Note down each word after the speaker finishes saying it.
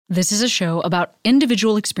This is a show about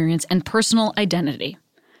individual experience and personal identity.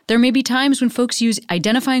 There may be times when folks use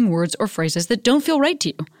identifying words or phrases that don't feel right to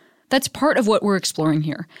you. That's part of what we're exploring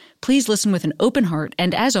here. Please listen with an open heart,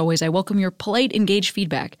 and as always, I welcome your polite, engaged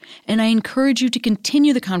feedback, and I encourage you to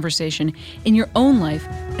continue the conversation in your own life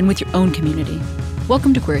and with your own community.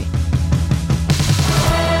 Welcome to Query.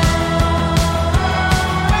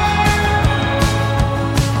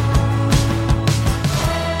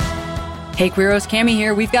 Hey Queeros, Cammie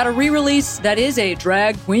here. We've got a re-release that is a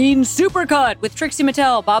Drag Queen Supercut with Trixie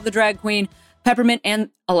Mattel, Bob the Drag Queen, Peppermint, and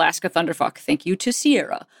Alaska Thunderfuck. Thank you to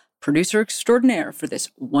Sierra, producer extraordinaire, for this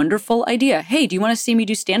wonderful idea. Hey, do you want to see me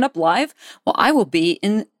do stand-up live? Well, I will be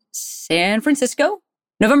in San Francisco,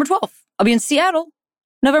 November 12th. I'll be in Seattle,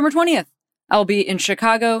 November 20th. I'll be in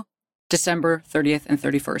Chicago, December 30th and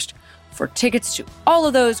 31st. For tickets to all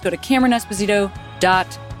of those, go to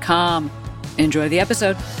CameronEsposito.com. Enjoy the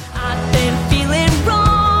episode. I've been feeling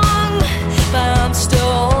wrong, but I'm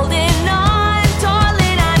still holding on,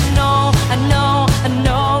 darling. I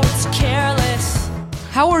know it's careless.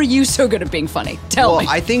 How are you so good at being funny? Tell me.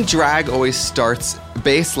 Well, I think drag always starts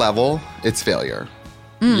base level, it's failure.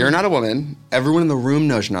 You're not a woman. Everyone in the room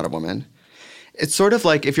knows you're not a woman. It's sort of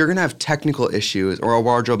like if you're going to have technical issues or a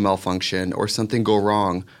wardrobe malfunction or something go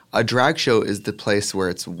wrong, a drag show is the place where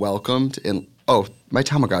it's welcomed. And oh, my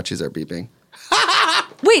Tamagotchis are beeping.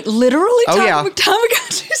 Wait, literally? Oh, yeah.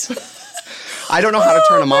 Tamagotchis? I don't know how to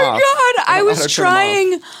turn them off. Oh my God. I was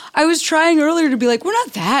trying earlier to be like, we're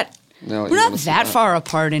not that far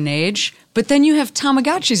apart in age. But then you have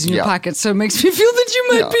Tamagotchis in your pocket, so it makes me feel that you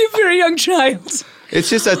might be a very young child. It's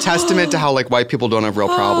just a testament to how like white people don't have real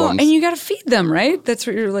problems. And you got to feed them, right? That's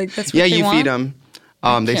what you're like. That's what they want? Feed them.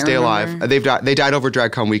 They stay alive. They died over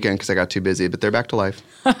DragCon weekend because I got too busy, but they're back to life.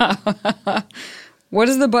 What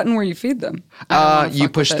is the button where you feed them? You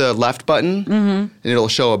push the left button, and it'll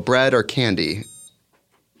show a bread or candy.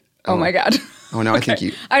 Oh my God. Oh no, okay. I think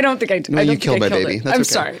you. I don't think I did. No, you killed my baby. That's I'm okay.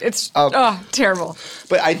 sorry. It's terrible.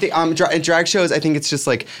 But I think in drag shows, I think it's just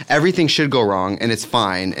like everything should go wrong, and it's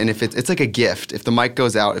fine. And if it's like a gift. If the mic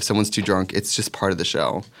goes out, if someone's too drunk, it's just part of the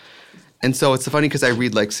show. And so it's funny because I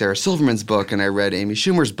read like Sarah Silverman's book, and I read Amy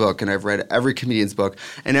Schumer's book, and I've read every comedian's book,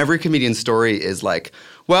 and every comedian's story is like,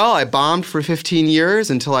 well, I bombed for 15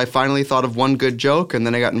 years until I finally thought of one good joke, and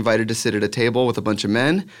then I got invited to sit at a table with a bunch of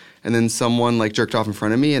men, and then someone like jerked off in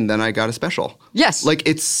front of me, and then I got a special. Yes. Like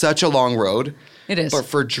it's such a long road. It is. But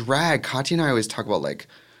for drag, Katya and I always talk about like,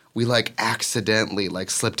 we like accidentally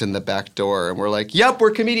like slipped in the back door, and we're like, yep,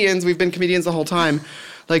 we're comedians. We've been comedians the whole time.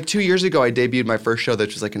 Like 2 years ago, I debuted my first show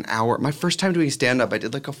that was like an hour. My first time doing stand-up, I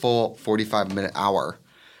did like a full 45-minute hour.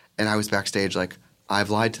 And I was backstage like, I've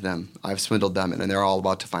lied to them. I've swindled them. And they're all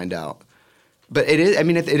about to find out. But it is, I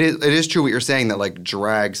mean, it is true what you're saying that like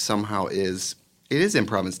drag somehow is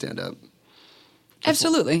improv and stand-up.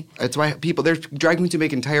 Absolutely. That's why there's drag queens who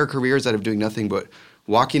make entire careers out of doing nothing but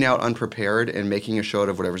walking out unprepared and making a show out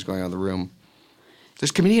of whatever's going on in the room.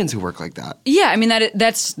 There's comedians who work like that. Yeah, I mean,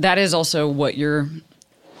 that is also what you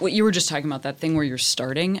were just talking about, that thing where you're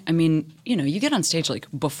starting. I mean, you get on stage like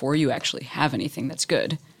before you actually have anything that's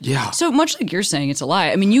good. Yeah. So much like you're saying, it's a lie.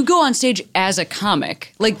 I mean, you go on stage as a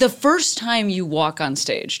comic. Like the first time you walk on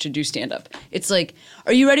stage to do stand-up, it's like,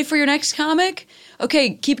 are you ready for your next comic?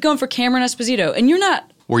 Okay, keep going for Cameron Esposito. And you're not.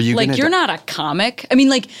 You're not a comic. I mean,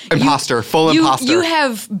 like imposter. You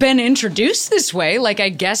have been introduced this way. Like, I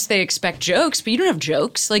guess they expect jokes, but you don't have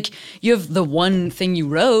jokes. Like, you have the one thing you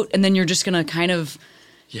wrote, and then you're just gonna kind of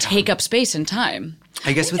take up space and time.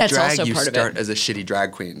 I guess with drag, you start as a shitty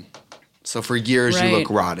drag queen. So for years, you look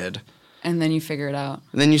rotted. And then you figure it out.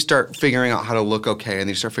 And then you start figuring out how to look okay, and then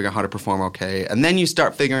you start figuring out how to perform okay. And then you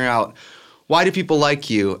start figuring out, why do people like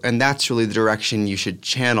you? And that's really the direction you should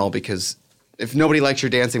channel, because if nobody likes your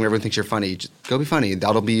dancing, everyone thinks you're funny, just go be funny.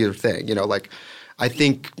 That'll be your thing. Like, I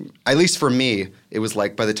think, at least for me, it was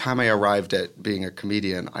like by the time I arrived at being a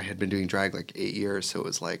comedian, I had been doing drag like 8 years. So it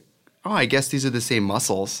was like, oh, I guess these are the same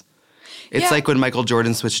muscles. It's like when Michael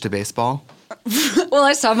Jordan switched to baseball. Well,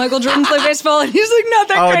 I saw Michael Jordan play baseball, and he's like not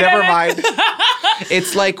that great. Oh, never mind.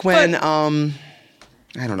 It's like when, I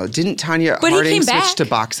don't know, didn't Tanya Harding switch to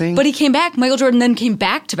boxing? But he came back. Michael Jordan then came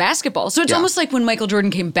back to basketball. So it's almost like when Michael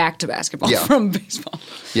Jordan came back to basketball from baseball.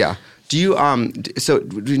 Yeah. Do you, so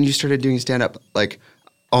when you started doing stand-up, like,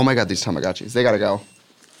 oh my God, these Tamagotchis, they gotta go.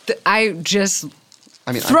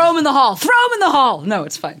 Throw him in the hall. Throw him in the hall. No,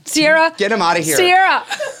 it's fine. Sierra. Get him out of here. Sierra.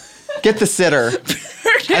 Get the sitter.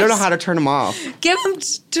 I don't know how to turn him off. Give him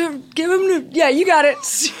to, yeah, you got it.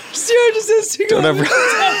 Sierra just says to don't ever.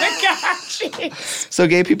 So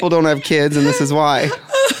gay people don't have kids, and this is why.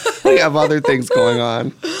 We have other things going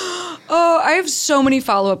on. Oh, I have so many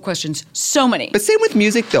follow-up questions. So many. But same with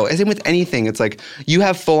music, though. Same with anything. It's like you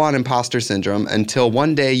have full-on imposter syndrome until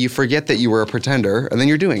one day you forget that you were a pretender, and then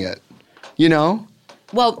you're doing it. You know?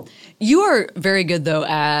 Well, you are very good, though,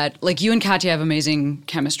 at, like, you and Katya have amazing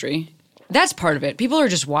chemistry. That's part of it. People are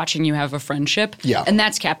just watching you have a friendship. Yeah. And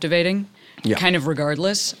that's captivating, Yeah. kind of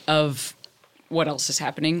regardless of what else is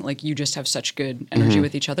happening. Like, you just have such good energy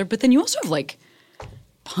with each other. But then you also have, like,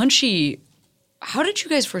 punchy... How did you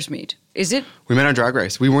guys first meet? Is it... We met on Drag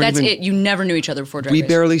Race. We weren't That's even... it. You never knew each other before Drag We Race.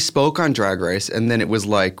 barely spoke on Drag Race, and then it was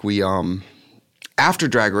like we after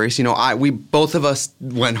Drag Race, you know, we both of us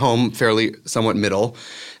went home fairly somewhat middle,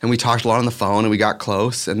 and we talked a lot on the phone, and we got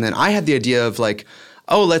close. And then I had the idea of like,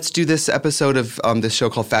 oh, let's do this episode of this show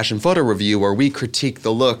called Fashion Photo Review, where we critique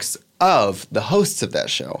the looks of the hosts of that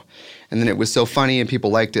show. And then it was so funny, and people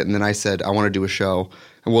liked it. And then I said, I want to do a show.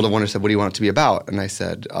 And World of Wonder said, what do you want it to be about? And I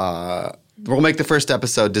said, we'll make the first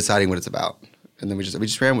episode deciding what it's about. And then we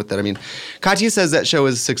just ran with it. I mean, Katya says that show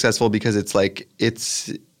is successful because it's like it's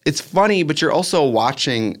funny, but you're also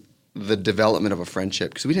watching the development of a friendship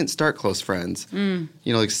because we didn't start close friends. You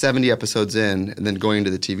know, like 70 episodes in, and then going into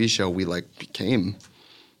the TV show, we like became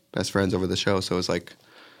best friends over the show. So it was like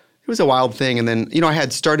it was a wild thing. And then I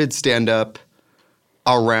had started stand up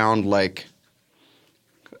around like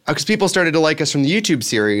because people started to like us from the YouTube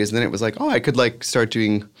series, and then it was like, oh, I could like start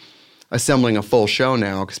assembling a full show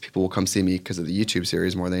now because people will come see me because of the YouTube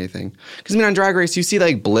series more than anything. Because on Drag Race, you see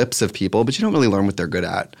like blips of people, but you don't really learn what they're good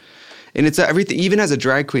at. And it's everything. Even as a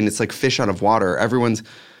drag queen, it's like fish out of water. Everyone's,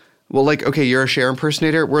 well, like, okay, you're a Cher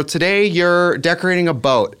impersonator. Well, today you're decorating a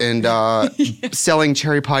boat and selling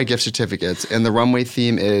cherry pie gift certificates, and the runway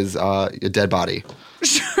theme is a dead body.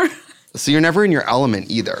 Sure. So you're never in your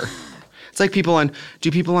element either. It's like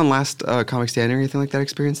do people on Last Comic Standing or anything like that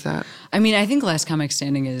experience that? I mean, I think Last Comic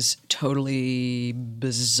Standing is totally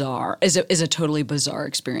bizarre, is a totally bizarre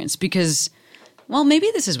experience because, well, maybe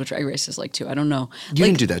this is what Drag Race is like too. I don't know. You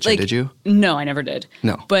didn't do that show, did you? No, I never did.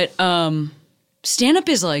 No. But stand-up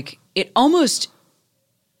is like, it almost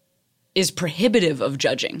is prohibitive of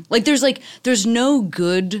judging. Like there's no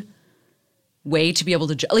good way to be able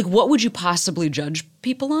to judge. Like what would you possibly judge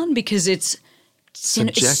people on? Because it's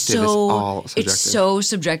subjective. It's all subjective. It's so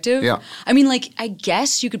subjective. Yeah. I mean, like, I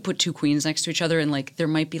guess you could put two queens next to each other and, like, there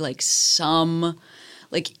might be, like, some,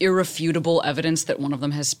 like, irrefutable evidence that one of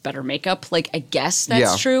them has better makeup. Like, I guess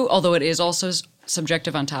that's true, although it is also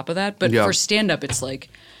subjective on top of that. But for stand-up, it's like,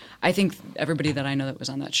 I think everybody that I know that was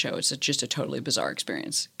on that show, it's just a totally bizarre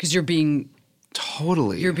experience. Because you're being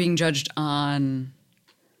judged on...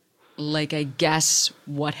 like, I guess,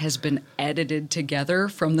 what has been edited together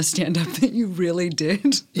from the stand-up that you really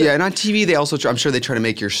did. Yeah, and on TV, they also, I'm sure they try to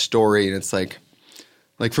make your story, and it's like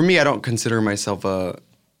for me, I don't consider myself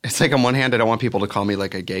it's like on one hand, I don't want people to call me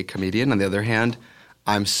like a gay comedian. On the other hand,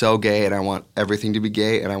 I'm so gay, and I want everything to be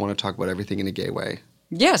gay, and I want to talk about everything in a gay way.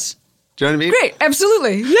 Yes. Do you know what I mean? Great,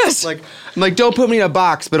 absolutely, yes. I'm like, don't put me in a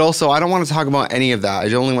box, but also, I don't want to talk about any of that.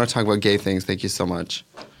 I only want to talk about gay things. Thank you so much.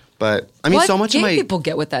 But I mean, so much of my people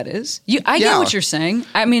get what that is. I get what you're saying.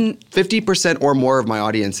 I mean, 50% or more of my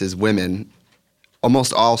audience is women,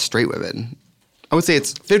 almost all straight women. I would say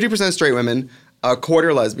it's 50% straight women, a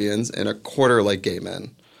quarter lesbians, and a quarter like gay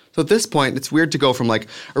men. So at this point, it's weird to go from like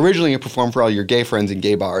originally you perform for all your gay friends in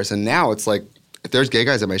gay bars, and now it's like if there's gay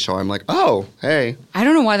guys at my show, I'm like, oh, hey. I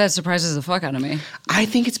don't know why that surprises the fuck out of me. I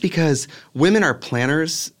think it's because women are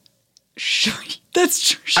planners. Sure. That's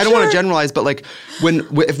true. I don't want to generalize, but like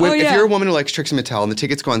if you're a woman who likes Trixie Mattel and the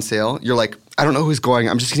tickets go on sale, you're like, I don't know who's going.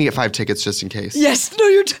 I'm just going to get 5 tickets just in case. Yes. No,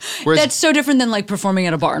 you're that's so different than like performing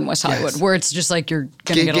at a bar in West Hollywood where it's just like you're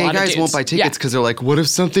going to get a lot of dudes. Gay guys won't buy tickets because they're like, what if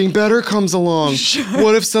something better comes along? Sure.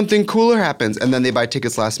 What if something cooler happens? And then they buy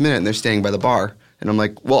tickets last minute and they're staying by the bar. And I'm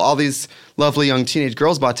like, well, all these lovely young teenage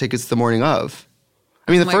girls bought tickets the morning of.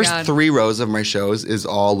 I mean, the first 3 rows of my shows is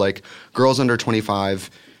all like girls under 25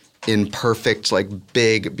 in perfect, like,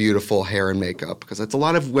 big, beautiful hair and makeup. Because it's a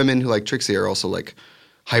lot of women who like Trixie are also, like,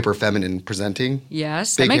 hyper feminine presenting.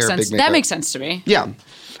 Yes, big that makes hair, sense. big makeup. That makes sense to me. Yeah.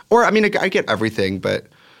 Or, I mean, I get everything, but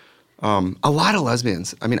a lot of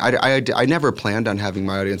lesbians. I mean, I never planned on having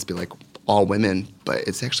my audience be, like, all women. But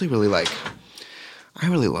it's actually really, like, I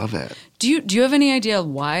really love it. Do you have any idea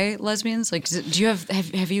why lesbians? Like, do you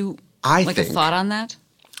have you, a thought on that?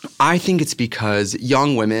 I think it's because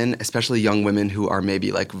young women, especially young women who are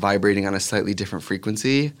maybe like vibrating on a slightly different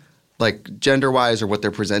frequency, like gender-wise or what they're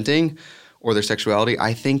presenting or their sexuality,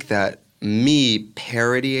 I think that me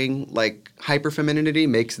parodying like hyperfemininity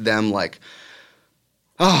makes them like,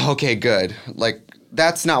 oh, okay, good. Like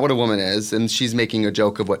that's not what a woman is, and she's making a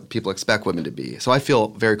joke of what people expect women to be. So I feel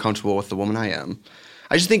very comfortable with the woman I am.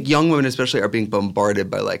 I just think young women especially are being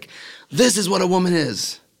bombarded by like, this is what a woman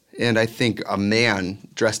is. And I think a man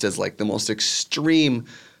dressed as like the most extreme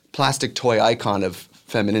plastic toy icon of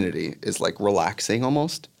femininity is like relaxing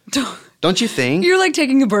almost. Don't you think? You're like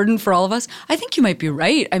taking a burden for all of us. I think you might be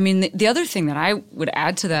right. I mean, the other thing that I would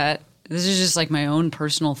add to that, this is just like my own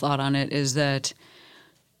personal thought on it, is that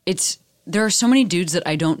there are so many dudes that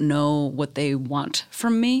I don't know what they want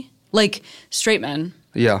from me. Like straight men.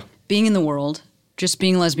 Yeah. Being in the world, just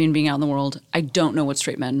being lesbian, being out in the world, I don't know what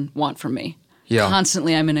straight men want from me. Yeah.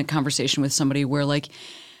 Constantly I'm in a conversation with somebody where like,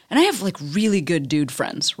 and I have like really good dude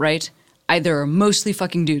friends, right? There are mostly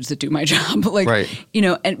fucking dudes that do my job. Like, right. You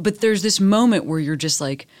know, but there's this moment where you're just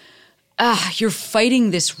like, you're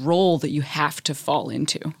fighting this role that you have to fall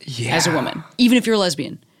into as a woman, even if you're a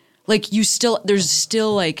lesbian. Like there's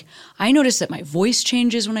still like, I notice that my voice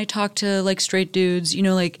changes when I talk to like straight dudes, you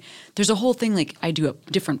know, like there's a whole thing, like I do a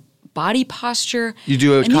different body posture. You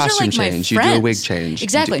do a and costume these are, like, my change. You do a friends. wig change.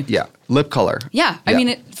 Exactly. Yeah. Lip color. Yeah. I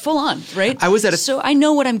mean, full on, right? I was at so I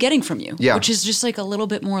know what I'm getting from you, Yeah. which is just like a little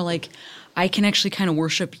bit more like, I can actually kind of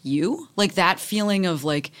worship you. Like that feeling of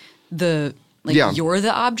like you're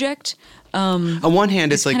the object. On one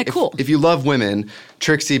hand, it's like cool. if you love women,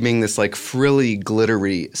 Trixie being this like frilly,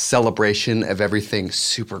 glittery celebration of everything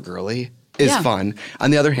super girly is fun.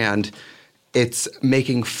 On the other hand, it's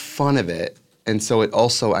making fun of it. And so it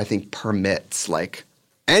also, I think, permits like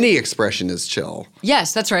any expression is chill.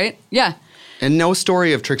 Yes, that's right. Yeah. And no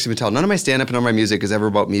story of Trixie Mattel, none of my stand-up and none of my music is ever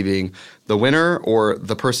about me being the winner or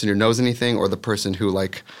the person who knows anything or the person who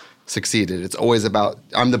like succeeded. It's always about,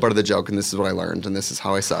 I'm the butt of the joke and this is what I learned and this is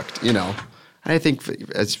how I sucked, you know? And I think,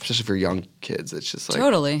 especially for young kids, it's just like...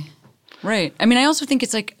 Totally. Right. I mean, I also think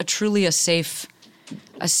it's like a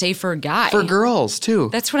safer guy. For girls, too.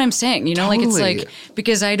 That's what I'm saying. You know, Totally. like it's like,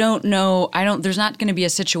 because there's not going to be a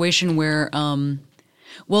situation where,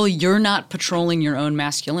 well, you're not patrolling your own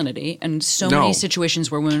masculinity. And so many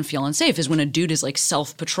situations where women feel unsafe is when a dude is like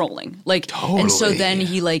self-patrolling. Like, Totally. And so then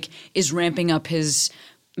he like is ramping up his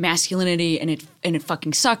masculinity and it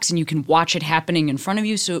fucking sucks and you can watch it happening in front of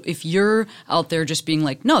you. So if you're out there just being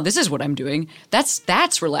like, no, this is what I'm doing,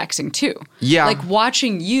 that's relaxing too. Yeah. Like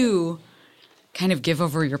watching you kind of give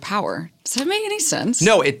over your power. Does that make any sense?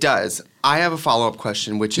 No, it does. I have a follow-up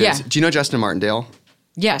question, which is, do you know Justin Martindale?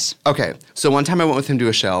 Yes. Okay, so one time I went with him to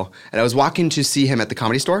a show, and I was walking to see him at the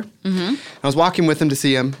Comedy Store. Mm-hmm. I was walking with him to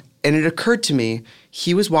see him, and it occurred to me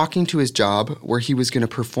he was walking to his job where he was going to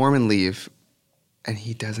perform and leave, and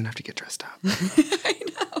he doesn't have to get dressed up. I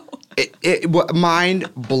know.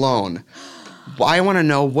 Mind blown. I want to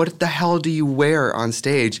know, what the hell do you wear on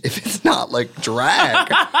stage if it's not like drag?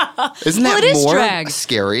 Isn't that more drag.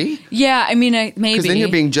 scary? Yeah, I mean, maybe. Because then you're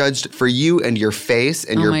being judged for you and your face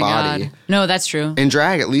and your body. God. No, that's true. In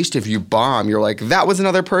drag, at least if you bomb, you're like, that was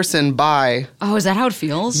another person, bye. Oh, is that how it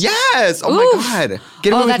feels? Yes! Oh my God.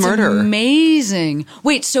 Get away with murder. That's amazing.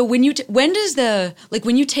 Wait, so when you when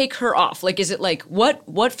you take her off, like, is it like,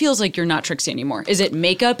 what feels like you're not Trixie anymore? Is it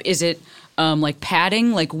makeup? Is it like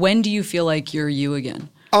padding? Like, when do you feel like you're you again?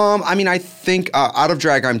 I mean, I think out of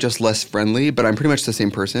drag, I'm just less friendly, but I'm pretty much the same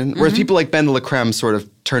person. Whereas people like Ben de la Creme sort of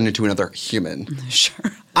turned into another human.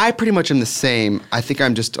 Sure. I pretty much am the same. I think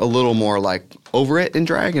I'm just a little more like over it in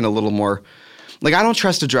drag and a little more like, I don't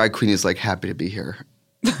trust a drag queen who's like happy to be here.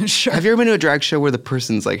 Sure. Have you ever been to a drag show where the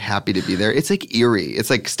person's like happy to be there? It's like eerie.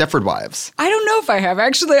 It's like Stepford Wives. I don't know if I have,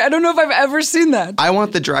 actually. I don't know if I've ever seen that. I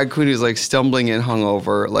want the drag queen who's like stumbling in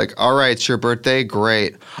hungover, like, all right, it's your birthday?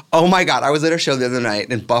 Great. Oh my God, I was at a show the other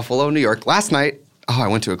night in Buffalo, New York. Last night, I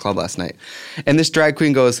went to a club last night. And this drag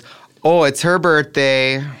queen goes, oh, it's her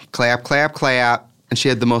birthday. Clap, clap, clap. And she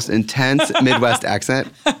had the most intense Midwest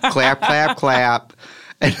accent. Clap, clap, clap.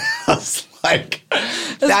 And I was like,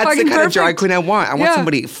 that's the kind of drag queen I want. I want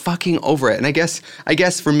somebody fucking over it. And I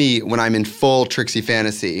guess for me, when I'm in full Trixie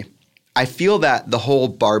fantasy, I feel that the whole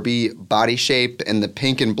Barbie body shape and the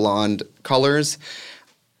pink and blonde colors,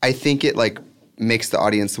 I think it like makes the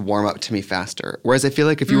audience warm up to me faster. Whereas I feel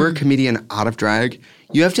like if you were a comedian out of drag,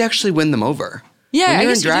 you have to actually win them over. Yeah, when you're I in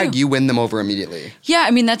guess drag, you do. you win them over immediately. Yeah,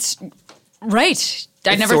 I mean, that's right.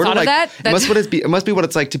 I never sort thought of that. It must be what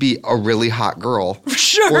it's like to be a really hot girl.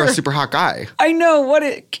 Sure. Or a super hot guy. I know.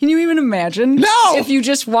 Can you even imagine? No! If you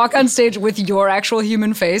just walk on stage with your actual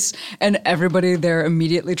human face and everybody there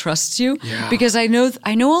immediately trusts you? Yeah. Because I know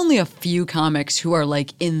only a few comics who are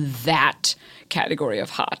like in that category of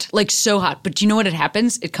hot. Like so hot. But do you know what it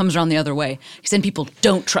happens? It comes around the other way. Because then people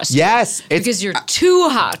don't trust Yes. you. Because you're too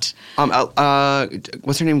hot.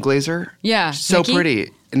 What's her name? Glazer? Yeah. So Nikki? pretty.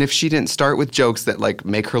 And if she didn't start with jokes that like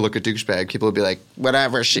make her look a douchebag, people would be like,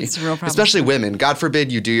 whatever. It's a real problem. Especially women. God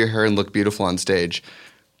forbid you do your hair and look beautiful on stage.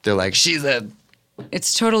 They're like,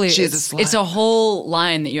 It's totally, She's a slut. it's a whole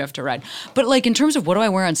line that you have to ride. But like in terms of what do I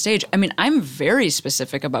wear on stage, I mean, I'm very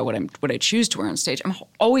specific about what I choose to wear on stage. I'm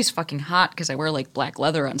always fucking hot because I wear like black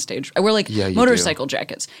leather on stage. I wear like Yeah, you motorcycle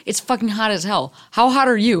jackets. It's fucking hot as hell. How hot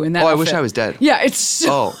are you in that Oh, I outfit? wish I was dead. Yeah, it's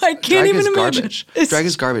so, I can't drag even is imagine. Garbage. It's- Drag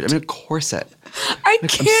is garbage. I'm in a corset. I I'm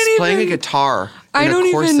can't playing a even. guitar I in don't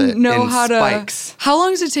a corset even know and how to. spikes. How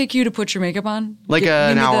long does it take you to put your makeup on? Like Give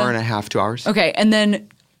an me hour the- and a half, 2 hours. Okay, and then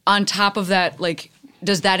on top of that, like,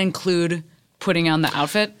 does that include putting on the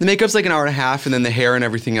outfit? The makeup's like an hour and a half, and then the hair and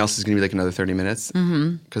everything else is going to be like another 30 minutes.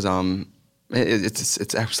 Because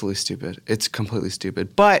it's absolutely stupid. It's completely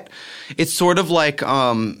stupid. But it's sort of like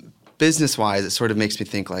business-wise, it sort of makes me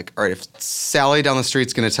think like, all right, if Sally down the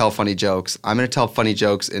street's going to tell funny jokes, I'm going to tell funny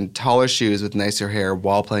jokes in taller shoes with nicer hair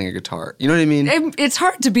while playing a guitar. You know what I mean? It's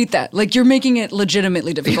hard to beat that. Like, you're making it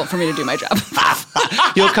legitimately difficult for me to do my job.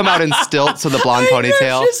 You'll come out in stilts with a blonde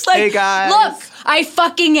ponytail. Just like, hey guys. look, I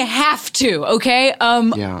fucking have to, okay?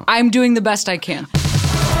 Yeah. I'm doing the best I can.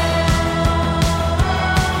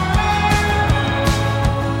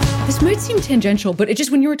 This might seem tangential, but it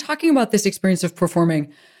just, when you were talking about this experience of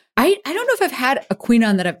performing, I don't know if I've had a queen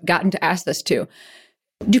on that I've gotten to ask this to.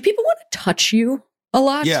 Do people want to touch you a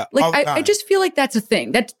lot? Yeah, Like, all the I time. just feel like that's a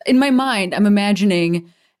thing. That in my mind, I'm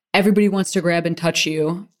imagining everybody wants to grab and touch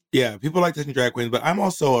you. Yeah, people like touching drag queens, but I'm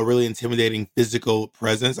also a really intimidating physical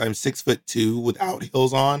presence. I'm 6'2" without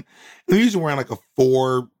heels on. I'm usually wearing like a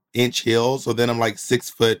 4-inch heel, so then I'm like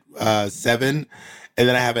 6'7", and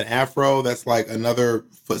then I have an afro that's like another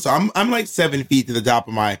foot. So I'm like 7 feet to the top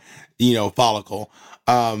of my follicle,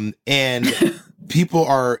 and people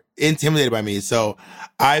are intimidated by me. So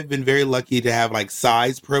I've been very lucky to have like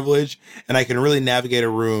size privilege, and I can really navigate a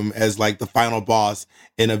room as like the final boss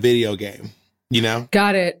in a video game. You know?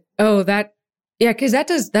 Got it. Oh, yeah, because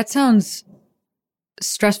that sounds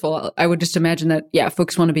stressful. I would just imagine that, yeah,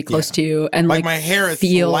 folks want to be close to you and Like my hair is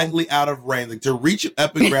slightly out of range. Like to reach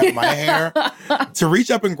up and grab my hair,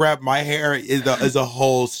 is a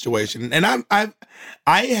whole situation. And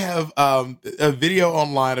I have a video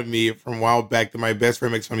online of me from a while back that my best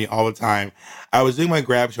friend makes fun of me all the time. I was doing my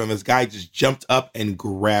grab show and this guy just jumped up and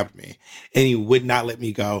grabbed me, and he would not let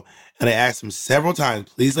me go. And I asked him several times,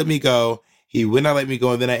 please let me go. He would not let me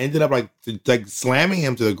go. And then I ended up like slamming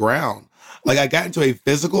him to the ground. Like I got into a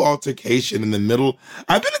physical altercation in the middle.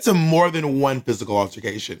 I've been into more than one physical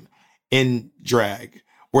altercation in drag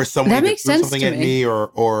where someone That either makes threw sense something to at me. me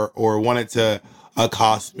or wanted to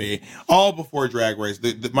accost me. All before Drag Race.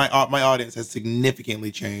 My audience has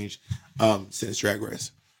significantly changed since Drag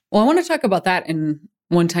Race. Well, I want to talk about that in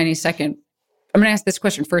one tiny second. I'm going to ask this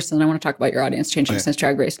question first, and then I want to talk about your audience changing Okay. since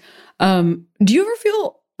Drag Race. Do you ever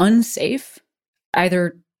feel unsafe,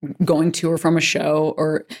 either going to or from a show,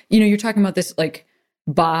 or you're talking about this like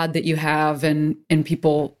bod that you have, and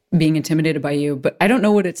people being intimidated by you? But I don't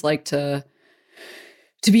know what it's like to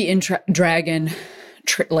be in drag and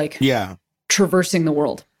Yeah. traversing the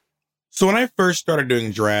world. So when I first started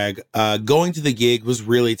doing drag, going to the gig was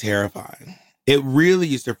really terrifying. It really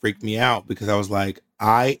used to freak me out because I was like,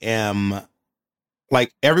 I am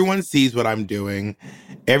like, everyone sees what I'm doing.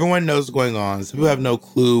 Everyone knows what's going on. Some people have no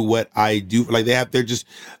clue what I do. Like they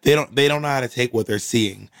don't know how to take what they're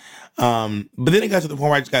seeing. But then it got to the point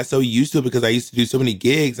where I just got so used to it because I used to do so many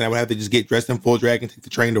gigs and I would have to just get dressed in full drag and take the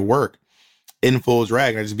train to work in full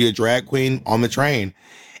drag. And I'd just be a drag queen on the train.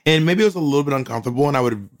 And maybe it was a little bit uncomfortable and I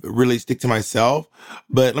would really stick to myself.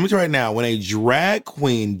 But let me tell you right now, when a drag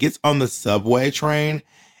queen gets on the subway train,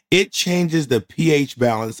 it changes the pH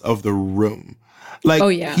balance of the room. Like, Oh,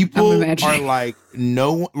 yeah, I'm people imagining. are like,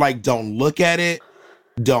 no, like, don't look at it.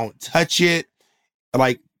 Don't touch it.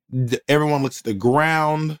 Like, everyone looks at the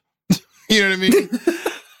ground. You know what I mean?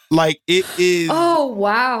 Like, it is. Oh,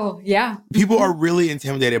 wow. Yeah. People are really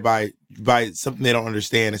intimidated by something they don't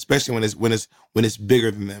understand, especially when it's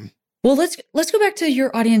bigger than them. Well, let's go back to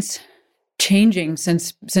your audience changing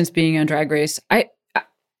since being on Drag Race. I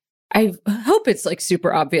hope it's like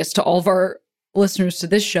super obvious to all of our listeners to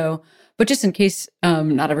this show, but just in case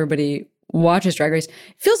not everybody watches Drag Race, it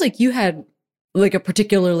feels like you had like a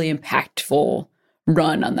particularly impactful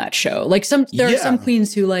run on that show. Like there are some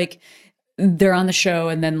queens who like they're on the show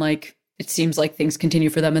and then like it seems like things continue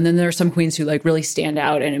for them, and then there are some queens who like really stand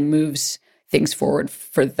out and it moves things forward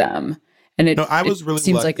for them. And I was really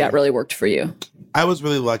seems like lucky. that really worked for you. I was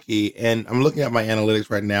really lucky, and I'm looking at my analytics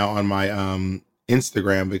right now on my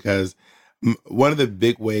Instagram because one of the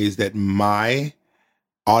big ways that my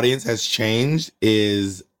audience has changed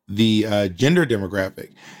is gender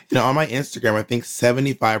demographic. You know, on my Instagram, I think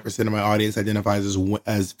 75% of my audience identifies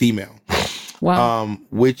as female. Wow.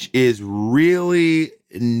 Which is really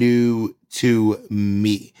new to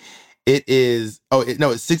me. It is, it's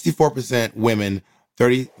 64% women,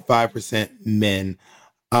 35% men,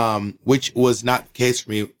 which was not the case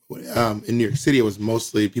for me. In New York City, it was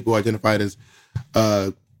mostly people who identified as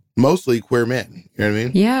mostly queer men. You know what I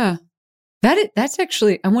mean? Yeah. That's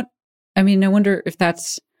actually, I wonder if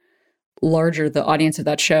that's larger, the audience of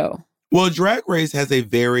that show. Well, Drag Race has a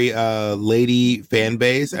very lady fan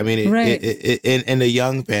base. I mean, and a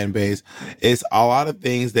young fan base. It's a lot of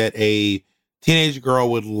things that a teenage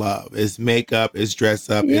girl would love. It's makeup, it's dress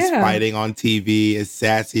up, it's fighting on TV, it's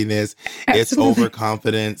sassiness, it's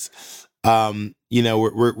overconfidence. You know,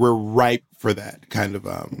 we're ripe for that kind of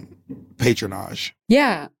patronage.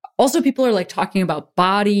 Yeah. Also, people are like talking about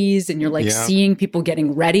bodies, and you're like seeing people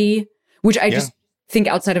getting ready, which I just think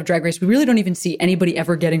outside of Drag Race, we really don't even see anybody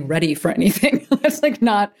ever getting ready for anything. That's like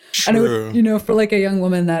not, True. I know, you know, for like a young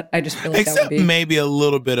woman, that I just feel like Except that would be. Maybe a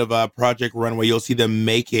little bit of a Project Runway. You'll see them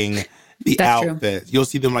making the outfits. True. You'll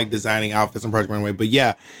see them like designing outfits on Project Runway. But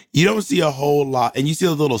yeah, you don't see a whole lot. And you see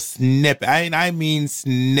a little snippet. I mean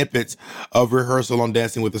snippets of rehearsal on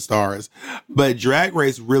Dancing with the Stars. But Drag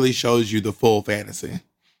Race really shows you the full fantasy.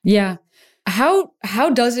 Yeah. How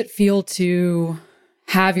does it feel to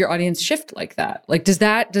have your audience shift like that? Like,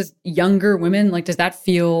 does younger women, like, does that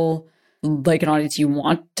feel like an audience you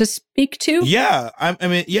want to speak to? Yeah. I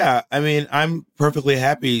mean, I'm perfectly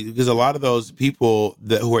happy because a lot of those people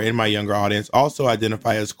who are in my younger audience also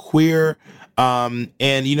identify as queer. And,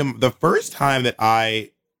 you know, the first time that I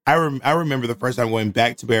remember the first time going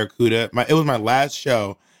back to Barracuda, it was my last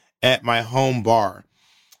show at my home bar.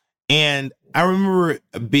 And I remember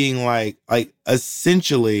being like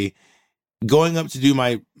essentially going up to do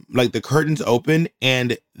the curtains open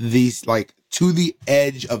and these like to the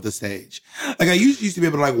edge of the stage. Like I used to be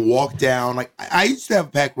able to like walk down. Like I used to have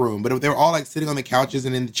a packed room, but they were all like sitting on the couches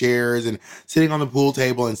and in the chairs and sitting on the pool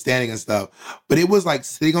table and standing and stuff. But it was like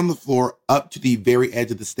sitting on the floor up to the very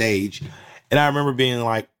edge of the stage. And I remember being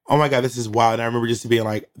like, oh my God, this is wild. And I remember just being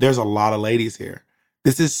like, there's a lot of ladies here.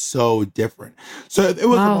 This is so different. So it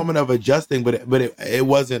was a moment of adjusting, but it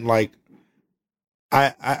wasn't like,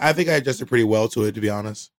 I think I adjusted pretty well to it, to be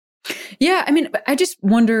honest. Yeah, I mean, I just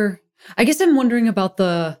wonder, I guess I'm wondering about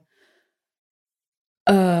the,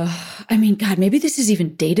 I mean, God, maybe this is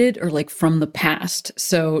even dated or like from the past.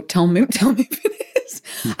 So tell me if it is.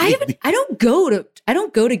 I don't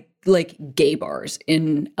go to like gay bars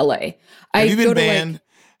in LA. Have you been banned?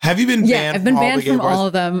 Have you been banned? Yeah, I've been banned from all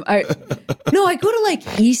of them. I go to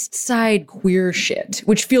like East Side queer shit,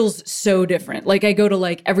 which feels so different. Like I go to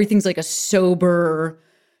like everything's like a sober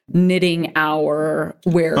knitting hour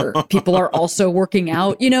where people are also working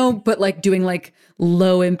out, you know, but like doing like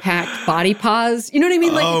low impact body pause. You know what I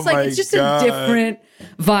mean? Like it's just a different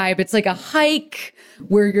vibe. It's like a hike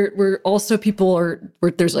where also people are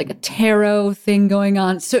where there's like a tarot thing going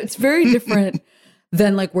on. So it's very different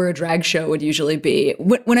than like where a drag show would usually be.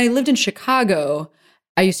 When I lived in Chicago,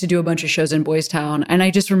 I used to do a bunch of shows in Boys Town, and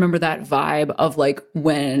I just remember that vibe of like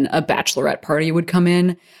when a bachelorette party would come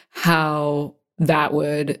in, how that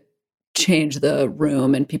would change the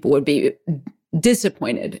room and people would be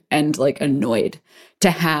disappointed and like annoyed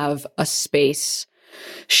to have a space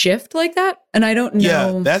shift like that. And I don't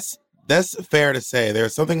know. Yeah, that's fair to say.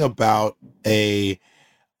 There's something about a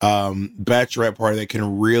bachelorette party that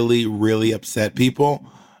can really, really upset people.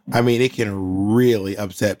 I mean, it can really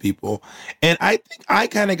upset people. And I think I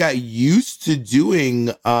kind of got used to doing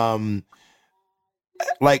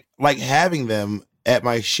like having them at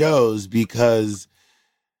my shows because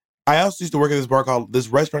I also used to work at this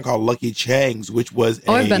restaurant called Lucky Chang's, which was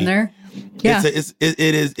I've been there. Yeah. It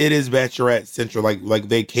is bachelorette central. Like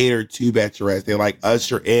they cater to bachelorettes. They like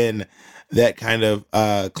usher in that kind of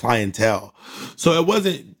clientele. So it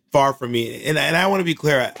wasn't far from me. And I want to be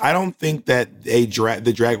clear. I don't think that the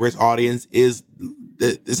Drag Race audience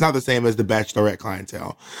it's not the same as the bachelorette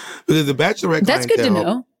clientele. Because the bachelorette That's clientele, good to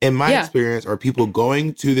know. in my experience, are people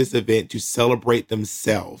going to this event to celebrate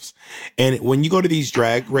themselves. And when you go to these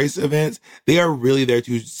Drag Race events, they are really there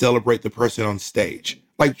to celebrate the person on stage.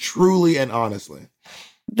 Like truly and honestly.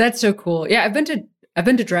 That's so cool. Yeah, I've been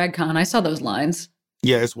to DragCon. I saw those lines.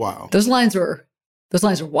 Yeah, it's wild. Those lines are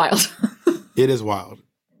wild. It is wild.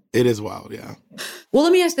 It is wild, yeah. Well,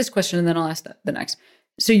 let me ask this question and then I'll ask the next.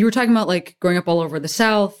 So you were talking about like growing up all over the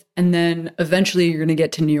South and then eventually you're going to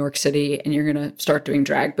get to New York City and you're going to start doing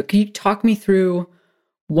drag. But can you talk me through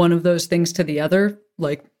one of those things to the other,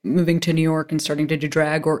 like moving to New York and starting to do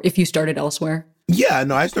drag, or if you started elsewhere? Yeah,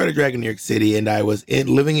 no, I started drag in New York City, and I was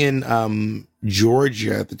living in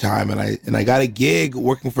Georgia at the time, and I got a gig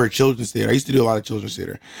working for a children's theater. I used to do a lot of children's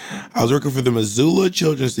theater. I was working for the Missoula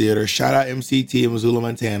Children's Theater. Shout out MCT in Missoula,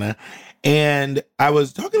 Montana. And I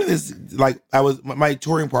was talking to this, my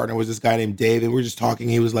touring partner was this guy named Dave, and we were just talking.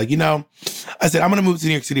 He was like, I said, I'm going to move to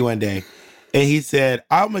New York City one day. And he said,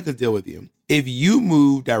 I'll make a deal with you. If you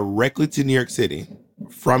move directly to New York City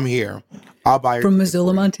from here, I'll buy your From ticket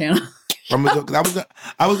Missoula, for you." Montana. From Missoula, 'cause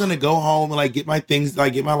I was gonna go home and like get my things,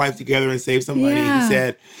 like get my life together and save some money.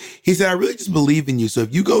 Yeah. He said, I really just believe in you. So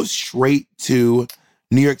if you go straight to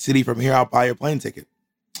New York City from here, I'll buy your plane ticket.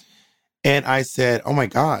 And I said, oh my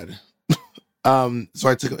God. So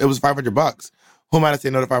I took, it was $500. Who am I to say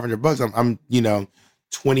no to $500? I'm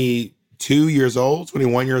 22 years old,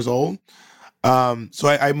 21 years old. So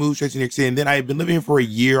I moved straight to New York City, and then I had been living here for a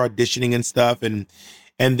year auditioning and stuff. And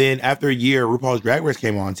then after a year, RuPaul's Drag Race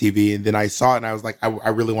came on TV, and then I saw it, and I was like, I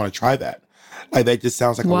really want to try that. Like, that just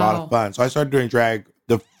sounds like a lot Wow. of fun. So I started doing drag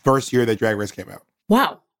the first year that Drag Race came out.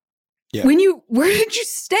 Wow. Yeah. Where did you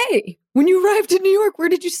stay? When you arrived in New York, where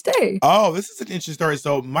did you stay? Oh, this is an interesting story.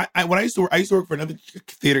 So when I used to work for another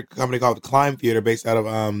theater company called the Climb Theater, based out of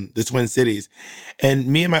the Twin Cities, and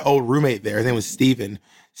me and my old roommate there, his name was Steven.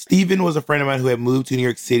 Steven was a friend of mine who had moved to New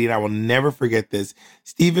York City, and I will never forget this.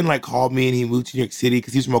 Steven called me, and he moved to New York City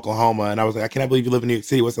because he's from Oklahoma, and I was like, I cannot believe you live in New York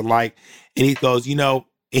City. What's it like? And he goes, and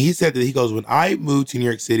he said that when I moved to New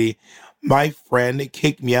York City, my friend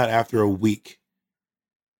kicked me out after a week.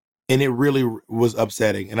 And it really was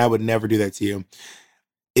upsetting, and I would never do that to you.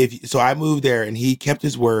 So I moved there, and he kept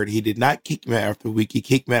his word. He did not kick me out after a week. He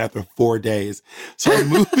kicked me out after 4 days. So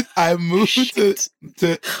I moved to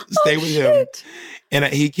stay with him, and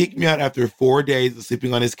he kicked me out after 4 days of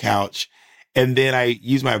sleeping on his couch. And then I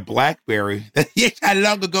used my BlackBerry. That's how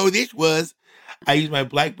long ago this was. I used my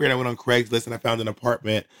BlackBerry, and I went on Craigslist, and I found an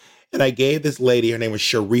apartment. And I gave this lady, her name was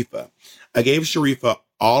Sharifa. I gave Sharifa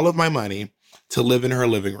all of my money to live in her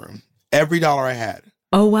living room. Every dollar I had.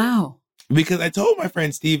 Oh, wow. Because I told my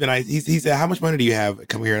friend Steve, and he said, how much money do you have?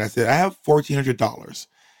 Come here. And I said, I have $1,400.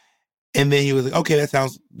 And then he was like, okay, that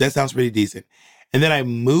sounds pretty decent. And then I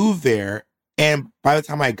moved there, and by the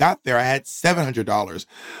time I got there, I had $700.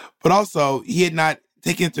 But also, he had not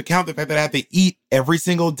taken into account the fact that I had to eat every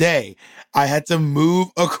single day. I had to move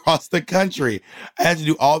across the country. I had to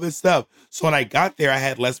do all this stuff. So when I got there, I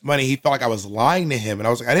had less money. He felt like I was lying to him. And I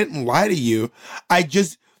was like, I didn't lie to you.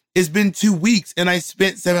 It's been 2 weeks, and I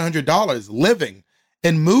spent $700 living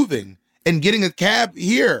and moving and getting a cab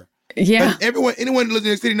here. Yeah. Anyone who lives in New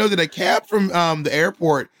York City knows that a cab from the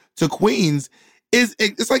airport to Queens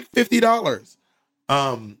it's like $50.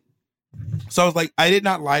 So I was like, I did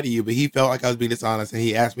not lie to you, but he felt like I was being dishonest, and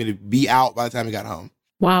he asked me to be out by the time he got home.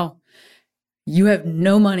 Wow. You have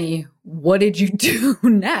no money. What did you do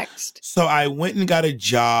next? So I went and got a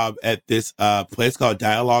job at this place called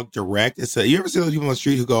Dialogue Direct. You ever see those people on the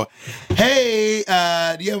street who go, hey,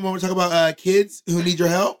 do you have a moment to talk about kids who need your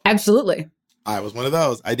help? Absolutely. I was one of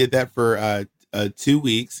those. I did that for 2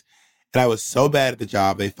 weeks, and I was so bad at the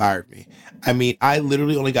job, they fired me. I mean, I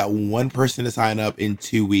literally only got one person to sign up in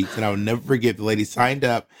 2 weeks, and I will never forget the lady signed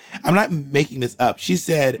up. I'm not making this up. She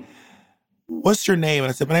said, what's your name? And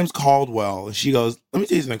I said, my name's Caldwell. And she goes, let me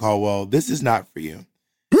tell you something, Caldwell. This is not for you.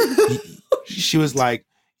 She was like,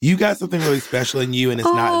 you got something really special in you, and it's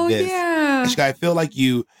not this. Yeah. And she goes, I feel like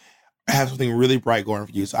you have something really bright going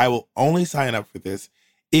for you. So I will only sign up for this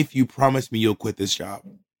if you promise me you'll quit this job.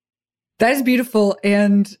 That is beautiful.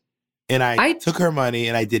 And I took her money,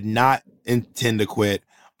 and I did not intend to quit,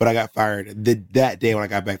 but I got fired. That day when I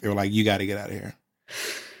got back, they were like, you got to get out of here.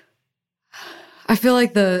 I feel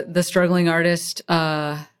like the struggling artist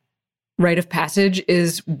rite of passage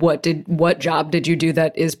is what job did you do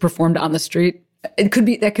that is performed on the street?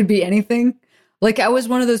 That could be anything. Like, I was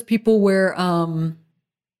one of those people where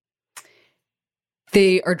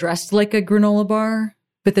they are dressed like a granola bar,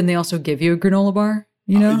 but then they also give you a granola bar,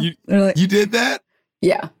 you know? They're like, You did that?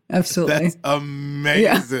 yeah, absolutely. That's amazing.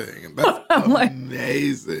 Yeah. That's I'm like-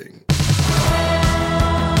 amazing.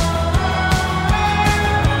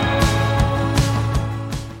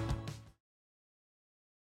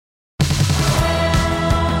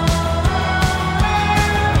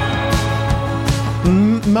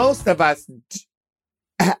 Most of us,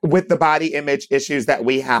 with the body image issues that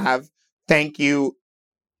we have, thank you,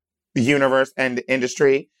 universe and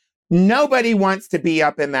industry, nobody wants to be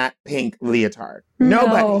up in that pink leotard.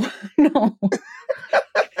 Nobody. No.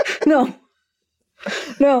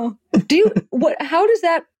 How does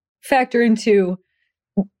that factor into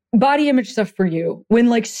body image stuff for you when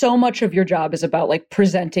like so much of your job is about like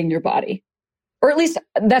presenting your body? Or at least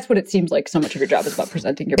that's what it seems like. So much of your job is about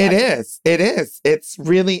presenting your body. It is. It's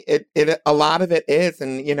really, a lot of it is.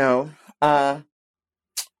 And,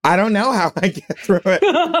 I don't know how I get through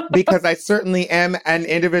it because I certainly am an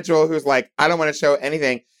individual who's like, I don't want to show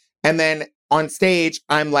anything. And then on stage,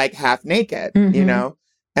 I'm like half naked,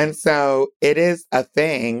 And so it is a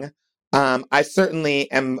thing. I certainly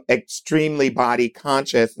am extremely body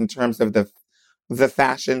conscious in terms of the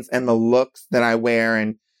fashions and the looks that I wear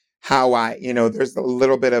and how there's a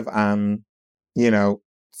little bit of,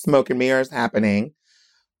 smoke and mirrors happening.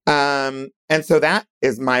 And so that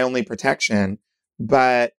is my only protection.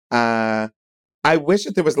 But I wish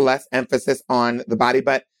that there was less emphasis on the body.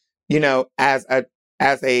 But, as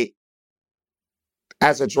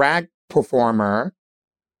a drag performer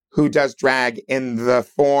who does drag in the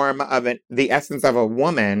form of the essence of a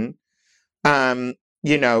woman, the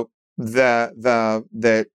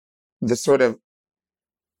sort of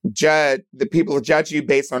the people judge you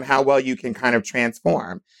based on how well you can kind of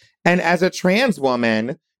transform. And as a trans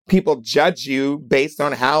woman, people judge you based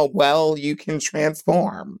on how well you can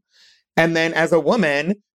transform. And then as a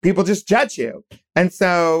woman, people just judge you. And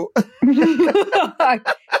so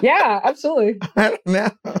yeah, absolutely. I don't know.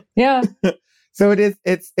 Yeah. So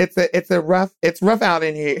it's rough out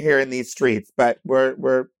in here in these streets, but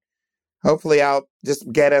we're hopefully I'll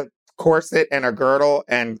just get a corset and a girdle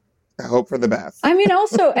and hope for the best. I mean,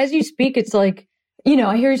 also, as you speak, it's like,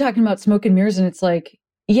 I hear you talking about smoke and mirrors, and it's like,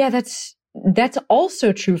 yeah, that's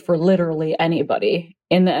also true for literally anybody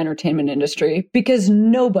in the entertainment industry, because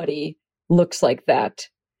nobody looks like that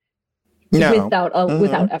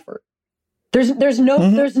without effort. There's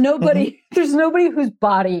nobody whose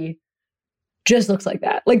body just looks like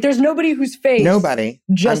that. Like, there's nobody whose face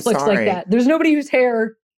just looks like that. There's nobody whose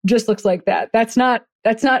hair just looks like that. That's not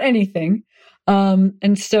anything.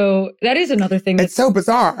 And so that is another thing. It's so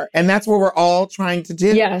bizarre. And that's what we're all trying to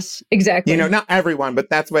do. Yes, exactly. Not everyone, but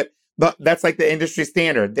that's like the industry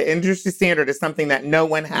standard. The industry standard is something that no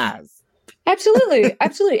one has. Absolutely.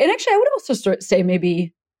 Absolutely. And actually, I would also say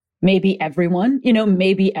maybe everyone,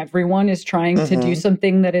 maybe everyone is trying to do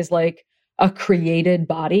something that is like a created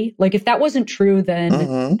body. Like, if that wasn't true,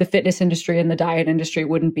 then the fitness industry and the diet industry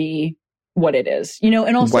wouldn't be what it is,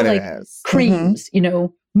 and also like creams,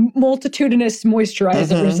 multitudinous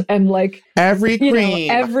moisturizers and like every cream,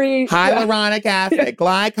 every hyaluronic acid,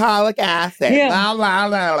 glycolic acid, blah, blah,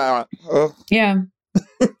 blah, blah. Oh. Yeah.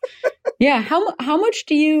 Yeah. How much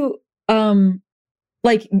do you,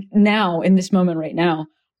 like now in this moment right now,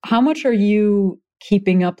 how much are you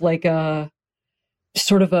keeping up like a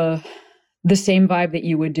sort of the same vibe that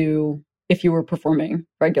you would do if you were performing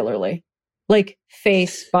regularly? Like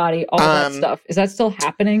face, body, all that stuff. Is that still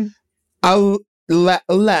happening?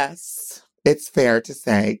 Less, it's fair to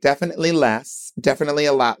say. Definitely less. Definitely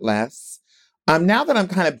a lot less. Now that I'm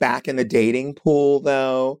kind of back in the dating pool,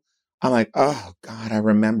 though, I'm like, oh, God, I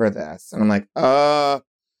remember this. And I'm like, well,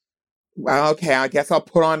 okay, I guess I'll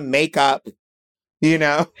put on makeup,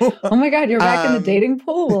 Oh, my God, you're back in the dating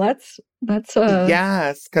pool? Well, that's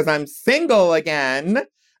Yes, because I'm single again.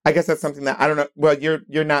 I guess that's something that I don't know. Well,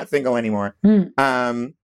 you're not single anymore.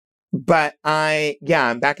 But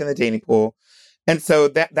I'm back in the dating pool. And so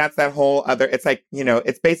that's that whole other, it's like,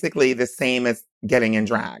 it's basically the same as getting in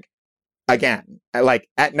drag again, like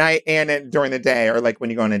at night and during the day, or like when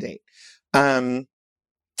you go on a date. And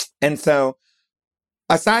so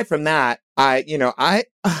aside from that,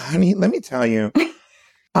 honey, let me tell you,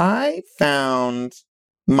 I found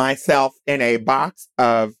myself in a box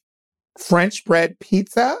of French bread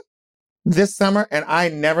pizza this summer, and I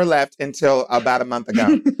never left until about a month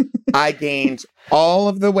ago. I gained all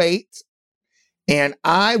of the weight, and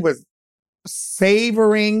I was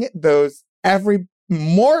savoring every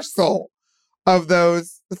morsel of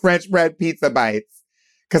those French bread pizza bites,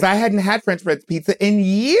 because I hadn't had French bread pizza in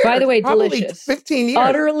years. By the way, probably delicious. 15 years.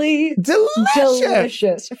 Utterly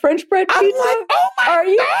delicious. French bread pizza? I'm like, oh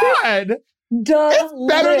my God. It's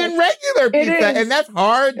better than regular pizza, and that's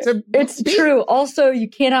hard to It's beat. true. Also, you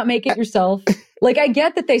cannot make it yourself. Like, I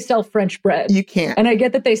get that they sell French bread. You can't. And I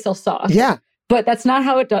get that they sell sauce. Yeah. But that's not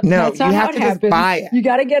how it does. No, that's not you how have it to just happens. buy it. You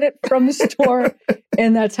got to get it from the store,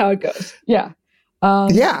 and that's how it goes. Yeah.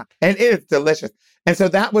 Yeah, and it is delicious. And so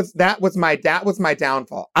that was my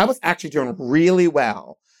downfall. I was actually doing really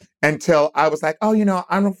well until I was like, oh,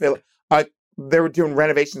 I don't feel they were doing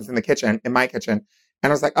renovations in my kitchen. And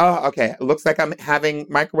I was like, oh, okay, it looks like I'm having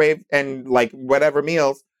microwave and like whatever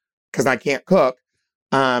meals because I can't cook.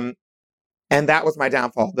 And that was my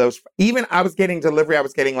downfall. I was getting delivery. I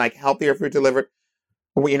was getting like healthier food delivered,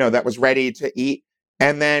 that was ready to eat.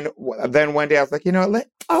 And then one day I was like,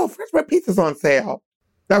 French bread pizza's on sale.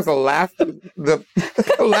 That was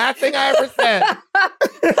the last thing I ever said.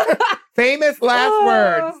 Famous last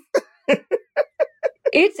words.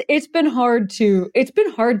 It's been hard to,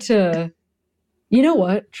 you know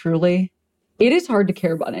what, truly, it is hard to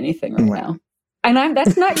care about anything right now. And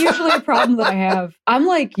that's not usually a problem that I have. I'm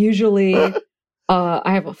like usually,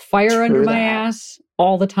 I have a fire under my ass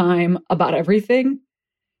all the time about everything.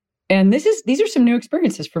 And these are some new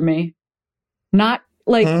experiences for me. Not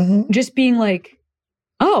like just being like,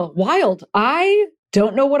 oh, wild. I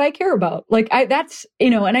don't know what I care about. Like that's,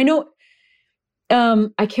 and I know,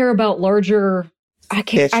 I care about larger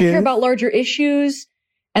issues.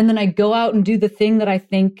 And then I go out and do the thing that I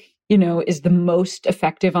think, is the most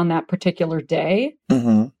effective on that particular day.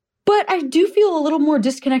 Mm-hmm. But I do feel a little more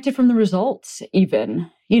disconnected from the results, even.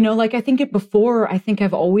 Like I think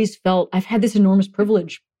I've always felt I've had this enormous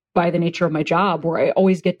privilege by the nature of my job where I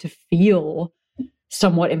always get to feel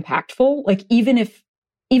somewhat impactful. Like even if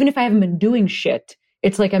I haven't been doing shit,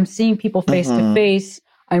 it's like I'm seeing people face to face.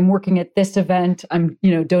 I'm working at this event. I'm,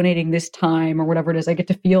 donating this time or whatever it is. I get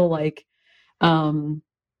to feel like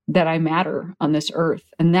that I matter on this earth.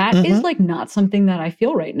 And that is like not something that I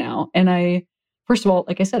feel right now. And first of all,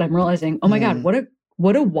 like I said, I'm realizing, oh my God,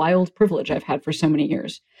 what a wild privilege I've had for so many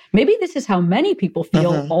years. Maybe this is how many people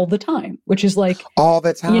feel all the time, which is like all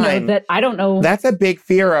the time. That I don't know. That's a big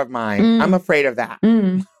fear of mine. I'm afraid of that.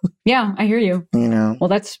 Yeah, I hear you. Well,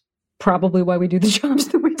 that's probably why we do the jobs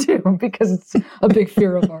that we do, because it's a big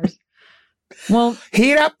fear of ours. Well,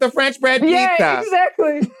 heat up the French bread pizza. Yeah,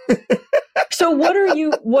 exactly. So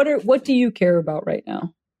what do you care about right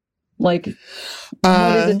now? Like,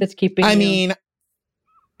 what is it that's keeping you? I mean,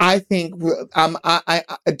 I think I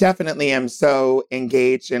definitely am so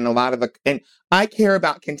engaged in a lot of and I care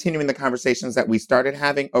about continuing the conversations that we started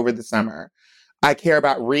having over the summer. I care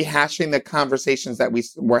about rehashing the conversations that we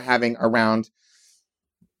were having around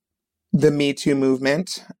the Me Too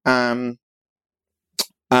movement, and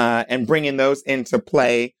bringing those into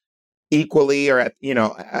play equally or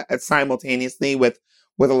simultaneously with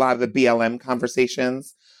a lot of the BLM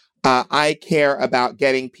conversations. I care about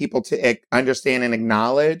getting people to understand and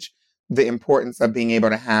acknowledge the importance of being able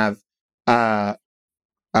to have the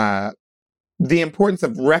importance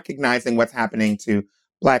of recognizing what's happening to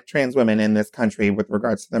Black trans women in this country with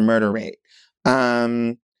regards to the murder rate.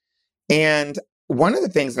 And one of the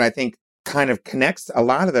things that I think kind of connects a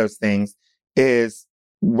lot of those things is,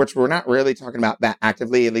 which we're not really talking about that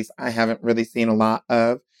actively, at least I haven't really seen a lot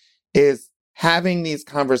of, is having these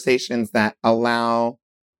conversations that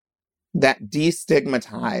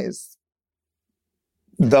destigmatize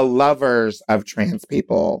the lovers of trans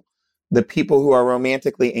people, the people who are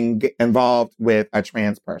romantically involved with a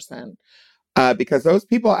trans person. Because those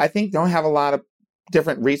people, I think, don't have a lot of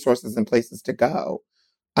different resources and places to go.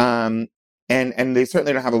 And they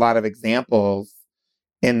certainly don't have a lot of examples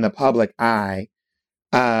in the public eye.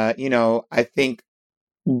 I think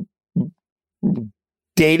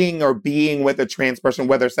dating or being with a trans person,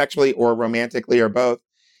 whether sexually or romantically or both,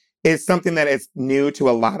 is something that is new to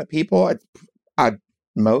a lot of people. It's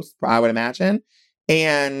most, I would imagine.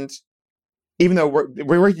 And even though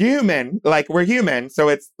we're human, we're human. So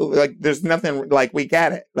it's like, there's nothing, like, we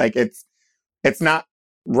get it. Like, it's not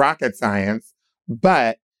rocket science,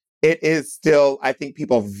 but it is still, I think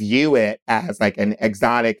people view it as like an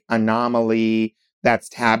exotic anomaly that's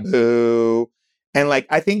taboo. And like,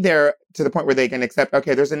 I think they're to the point where they can accept,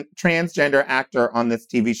 okay, there's a transgender actor on this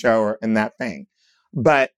TV show or in that thing.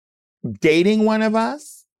 But dating one of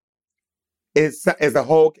us is a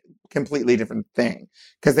whole completely different thing.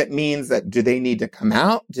 Because it means that, do they need to come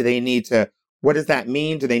out? What does that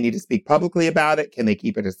mean? Do they need to speak publicly about it? Can they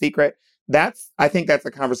keep it a secret? I think that's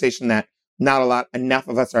a conversation that not enough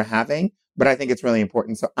of us are having, but I think it's really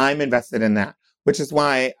important. So I'm invested in that, which is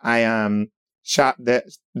why I shot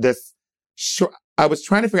this short. I was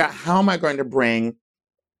trying to figure out, how am I going to bring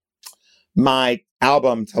my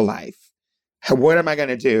album to life? What am I going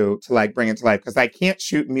to do to bring it to life? Because I can't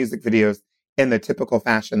shoot music videos in the typical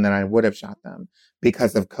fashion that I would have shot them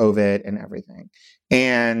because of COVID and everything.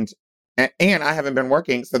 And I haven't been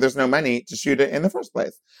working, so there's no money to shoot it in the first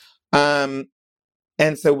place.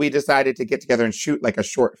 And so we decided to get together and shoot like a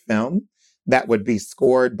short film that would be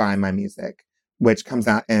scored by my music, which comes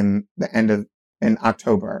out in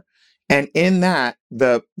October. And in that,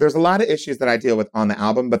 there's a lot of issues that I deal with on the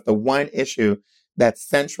album, but the one issue that's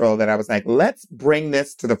central that I was like, let's bring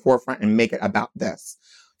this to the forefront and make it about this,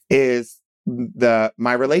 is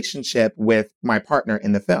my relationship with my partner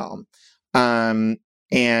in the film.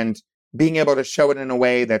 And being able to show it in a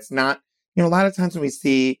way that's not, a lot of times when we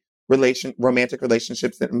see romantic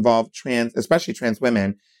relationships that involve especially trans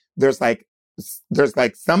women, there's like there's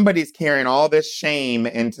like somebody's carrying all this shame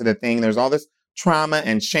into the thing. There's all this trauma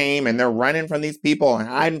and shame, and they're running from these people and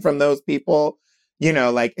hiding from those people. You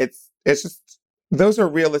know, like it's just, those are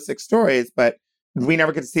realistic stories, but we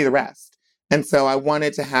never get to see the rest. And so I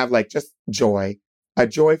wanted to have like just joy, a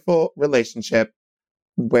joyful relationship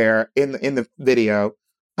where in the video,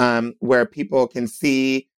 where people can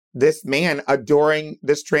see this man adoring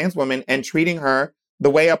this trans woman and treating her the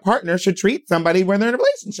way a partner should treat somebody when they're in a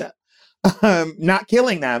relationship. Not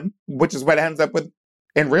killing them, which is what ends up with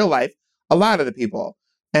in real life, a lot of the people.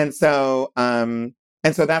 And so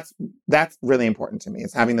that's really important to me,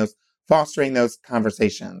 is fostering those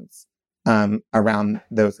conversations around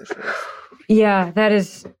those issues. Yeah,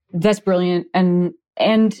 that's brilliant. And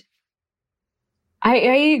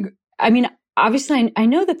I mean, obviously I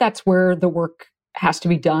know that that's where the work has to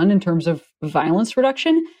be done in terms of violence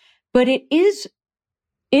reduction, but it is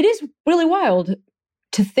really wild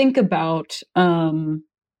to think about,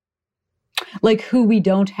 like who we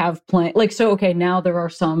don't have playing. Like, so, okay, now there are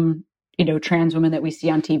some, trans women that we see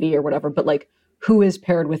on TV or whatever, but like who is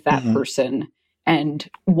paired with that person and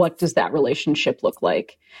what does that relationship look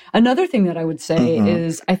like? Another thing that I would say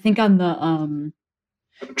is, I think on the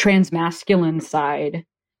trans masculine side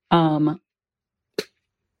of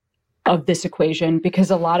this equation,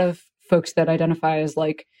 because a lot of folks that identify as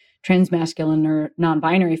like trans masculine or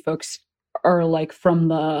non-binary folks are like from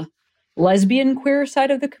the lesbian queer side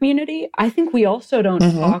of the community. I think we also don't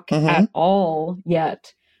talk at all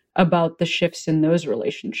yet about the shifts in those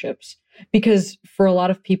relationships, because for a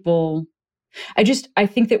lot of people, I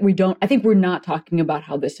think we're not talking about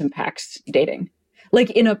how this impacts dating.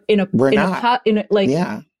 Like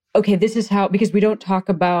okay, this is how, because we don't talk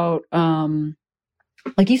about,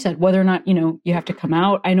 like you said, whether or not, you have to come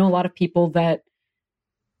out. I know a lot of people that,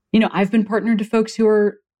 I've been partnered to folks who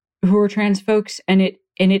are trans folks, and it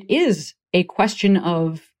is a question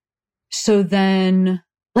of, so then,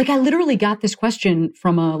 like, I literally got this question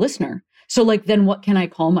from a listener. So like, then what can I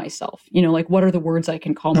call myself? Like, what are the words I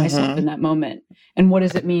can call myself in that moment? And what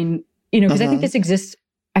does it mean? Because I think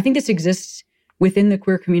this exists within the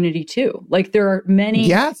queer community too. Like, there are many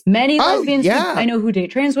lesbians I know who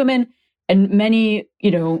date trans women, and many,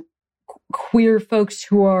 queer folks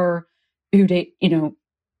who date,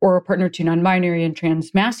 or are partnered to non-binary and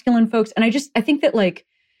trans masculine folks. And I think that like,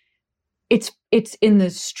 it's in the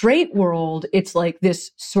straight world, it's like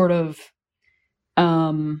this sort of,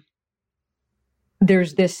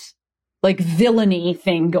 there's this like villainy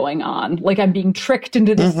thing going on. Like, I'm being tricked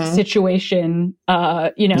into this situation,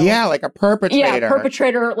 Yeah, like a perpetrator. Yeah,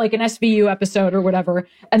 perpetrator, like an SVU episode or whatever.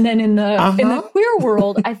 And then in the queer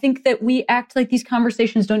world, I think that we act like these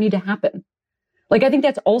conversations don't need to happen. Like, I think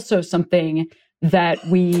that's also something that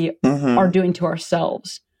we are doing to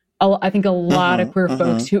ourselves. I think a lot of queer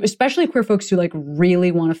folks especially queer folks who like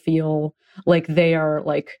really want to feel like they are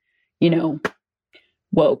like,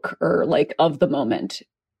 woke or like of the moment.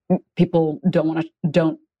 People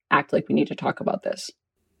don't act like we need to talk about this.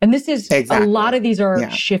 And this is a lot of these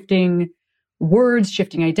are shifting words,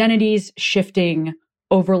 shifting identities, shifting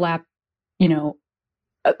overlap,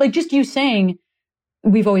 like just you saying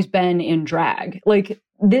we've always been in drag. Like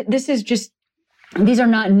this is just, these are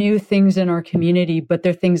not new things in our community, but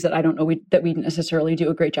they're things that I don't know that we necessarily do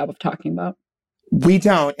a great job of talking about. We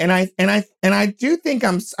don't. And I do think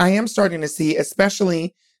I am starting to see,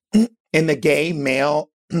 especially in the gay male,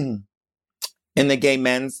 in the gay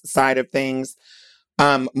men's side of things,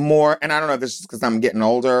 more, and I don't know if this is because I'm getting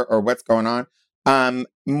older or what's going on,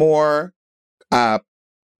 more, I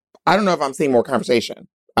don't know if I'm seeing more conversation.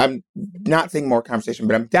 I'm not seeing more conversation,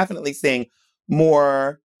 but I'm definitely seeing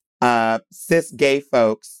more cis gay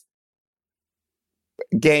folks,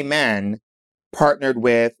 gay men partnered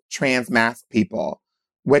with trans masc people,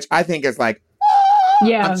 which I think is like,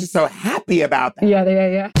 I'm just so happy about that. Yeah.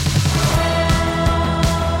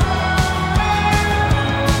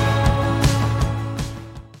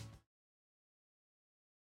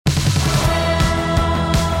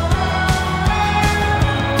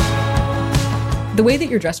 The way that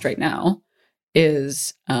you're dressed right now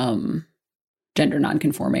is gender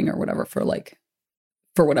nonconforming or whatever, for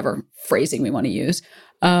whatever phrasing we want to use.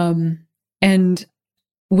 And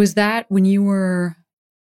was that when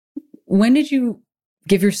did you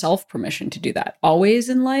give yourself permission to do that? Always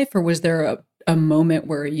in life? Or was there a moment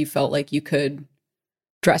where you felt like you could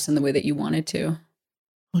dress in the way that you wanted to?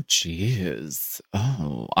 Oh, geez.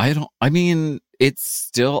 Oh, I don't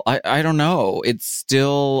know. It's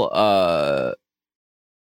still a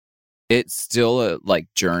like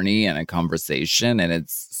journey and a conversation, and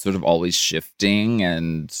it's sort of always shifting.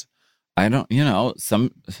 And I don't,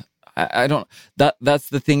 I don't, that's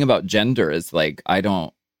the thing about gender is like, I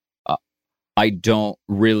don't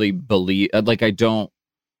really believe, like, I don't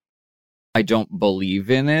believe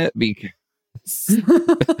in it because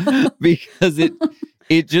because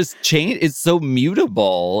it just change. It's so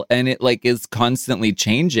mutable, and it like is constantly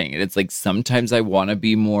changing. And it's like sometimes I want to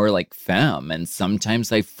be more like femme, and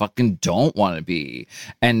sometimes I fucking don't want to be.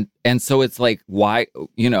 And so it's like, why,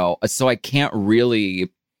 you know? So I can't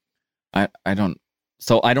really. I don't.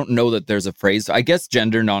 So I don't know that there's a phrase. I guess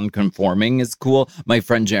gender nonconforming is cool. My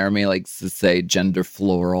friend Jeremy likes to say gender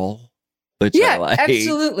floral, which I like.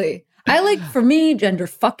 Absolutely. I like, for me, gender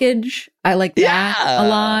fuckage. I like that a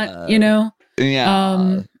lot, you know?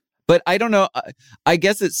 Yeah. But I don't know. I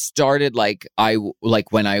guess it started like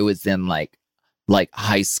when I was in like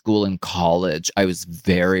high school and college, I was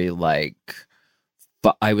very like,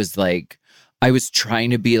 but I was trying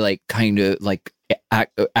to be like kind of like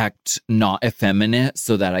act not effeminate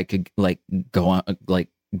so that I could like go on like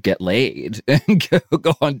get laid and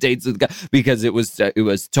go on dates with guys, because it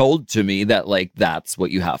was told to me that like that's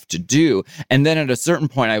what you have to do. And then at a certain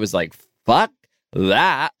point I was like, fuck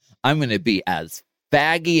that, I'm gonna be as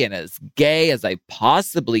faggy and as gay as I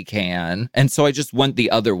possibly can. And so I just went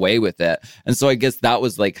the other way with it. And so I guess that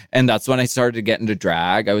was like, and that's when I started to get into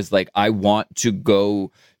drag. I was like, I want to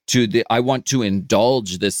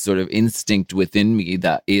indulge this sort of instinct within me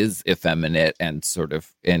that is effeminate and sort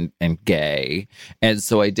of and gay. And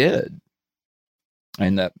so I did.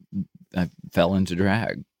 And that I fell into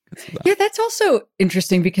drag. Yeah, that's also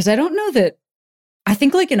interesting because I don't know that, I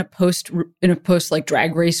think like in a post like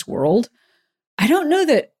Drag Race world, I don't know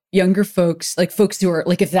that younger folks, like folks who are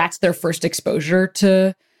like, if that's their first exposure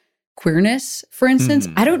to queerness, for instance,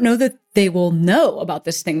 I don't know that they will know about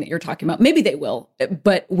this thing that you're talking about. Maybe they will,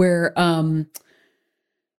 but where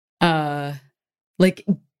like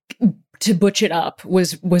to butch it up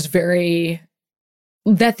was very,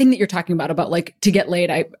 that thing that you're talking about like to get laid,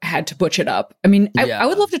 I had to butch it up. I mean, I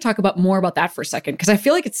would love to talk about more about that for a second, because I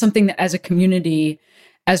feel like it's something that as a community,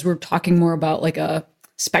 as we're talking more about like a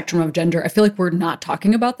spectrum of gender, I feel like we're not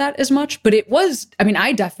talking about that as much. But it was, I mean,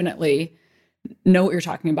 I definitely know what you're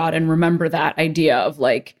talking about and remember that idea of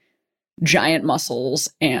like giant muscles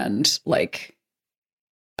and like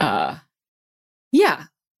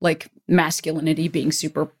like masculinity being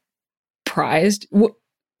super prized.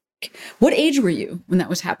 What age were you when that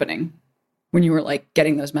was happening, when you were like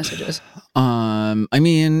getting those messages? I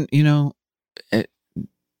mean, you know,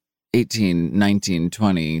 18, 19,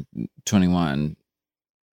 20, 21.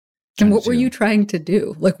 And what were you trying to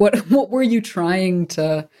do? Like, what were you trying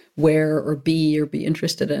to wear or be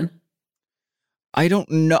interested in? I don't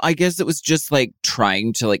know. I guess it was just like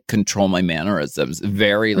trying to like control my mannerisms.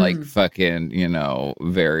 Very like fucking, you know,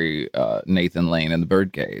 very Nathan Lane in the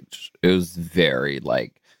Birdcage. It was very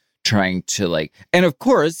like trying to like, and of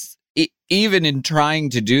course, even in trying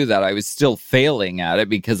to do that, I was still failing at it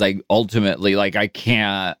because I ultimately like I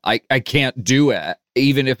can't do it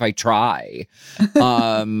even if I try.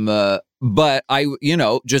 But I, you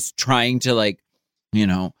know, just trying to like, you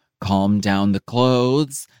know, calm down the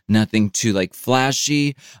clothes, nothing too like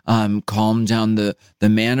flashy, calm down the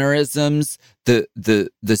mannerisms, the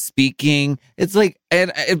speaking. It's like,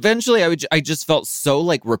 and eventually I just felt so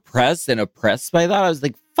like repressed and oppressed by that. I was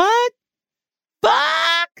like, fuck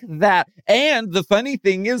that. And the funny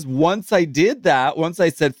thing is, once I did that, once I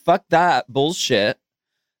said, fuck that bullshit,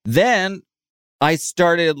 then I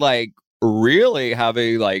started like really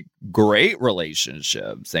having like great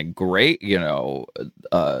relationships and great, you know,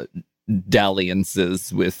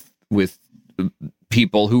 dalliances with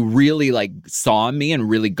people who really like saw me and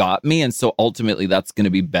really got me. And so ultimately that's going to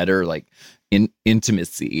be better like in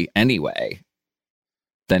intimacy anyway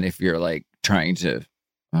than if you're like trying to,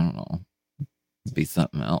 I don't know, be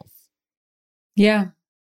something else. Yeah,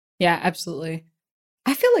 absolutely.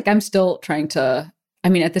 I feel like I'm still trying to, I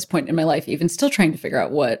mean, at this point in my life, even still trying to figure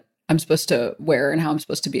out what I'm supposed to wear and how I'm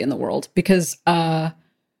supposed to be in the world, because I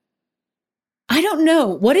don't know.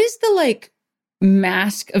 What is the like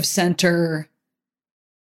mask of center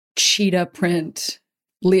cheetah print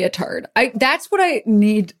leotard? That's what I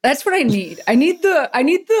need. That's what I need. I need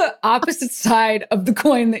the opposite side of the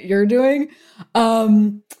coin that you're doing.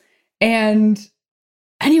 And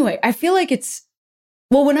anyway, I feel like it's,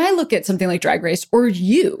 well, when I look at something like Drag Race, or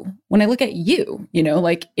when I look at you, you know,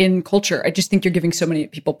 like in culture, I just think you're giving so many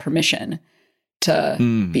people permission to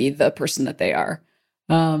be the person that they are.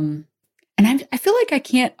 And I feel like I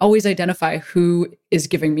can't always identify who is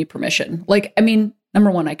giving me permission. Like, I mean, number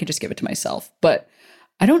one, I could just give it to myself, but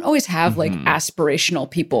I don't always have like aspirational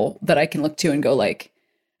people that I can look to and go like,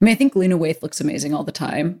 I mean, I think Lena Waithe looks amazing all the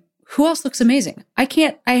time. who else looks amazing? I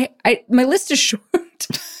can't, my list is short.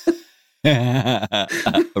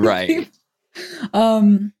 Right.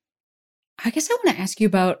 I guess I want to ask you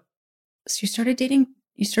about, so you started doing,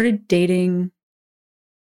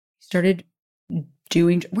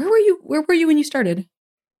 where were you when you started?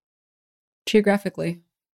 Geographically,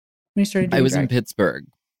 when you started doing I was in drag? Pittsburgh.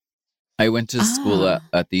 I went to school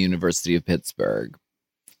at the University of Pittsburgh,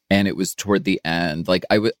 and it was toward the end. Like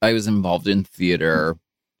I was involved in theater,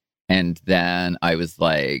 and then I was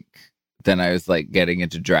like getting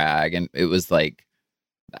into drag, and it was like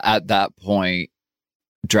at that point,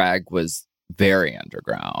 drag was very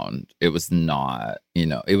underground. It was not,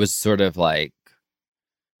 it was sort of like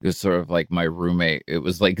my roommate. It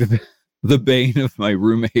was like the bane of my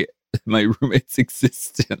roommate's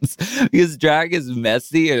existence, because drag is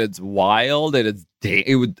messy and it's wild and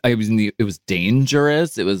it was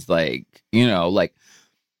dangerous. It was like, it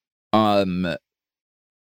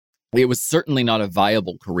was certainly not a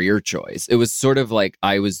viable career choice. It was sort of like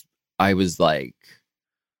I was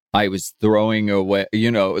throwing away,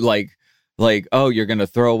 like, oh, you're going to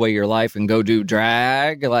throw away your life and go do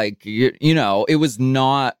drag. Like, it was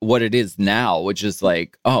not what it is now, which is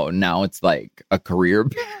like, oh, now it's like a career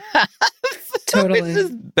path. Totally. It's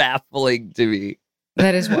just baffling to me.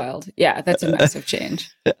 That is wild. Yeah, that's a massive change.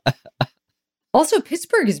 Also,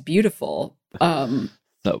 Pittsburgh is beautiful.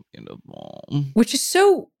 So beautiful. Which is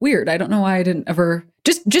so weird. I don't know why I didn't ever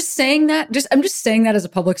just saying that. I'm just saying that as a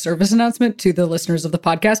public service announcement to the listeners of the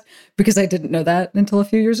podcast, because I didn't know that until a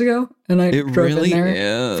few years ago, and I drove really in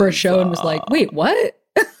there is. for a show and was like, "Wait, what?"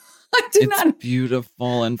 It's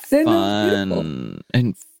beautiful and fun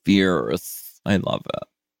and fierce. I love it.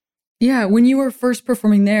 Yeah, when you were first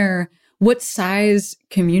performing there, what size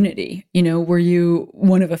community? Were you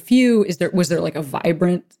one of a few? Was there like a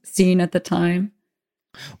vibrant scene at the time?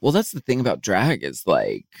 Well, that's the thing about drag is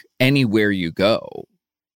like anywhere you go,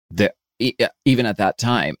 even at that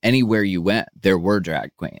time, anywhere you went, there were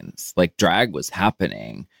drag queens. Like drag was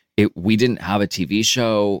happening. We didn't have a TV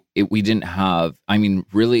show. We didn't have,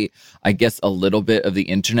 really, I guess a little bit of the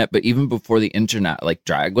internet, but even before the internet, like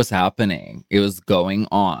drag was happening. It was going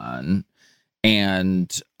on.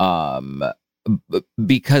 And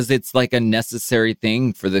because it's like a necessary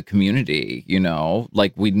thing for the community,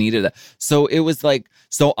 like we needed it. So it was like,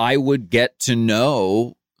 so I would get to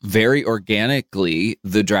know very organically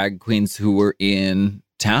the drag queens who were in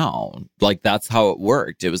town. Like that's how it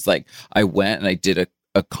worked. It was like I went and I did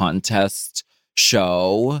a contest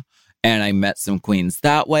show and I met some queens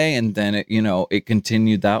that way, and then it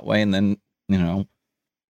continued that way, and then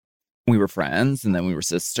we were friends, and then we were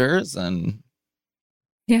sisters, and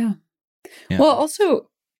yeah. Yeah. Well, also,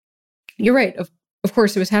 you're right. Of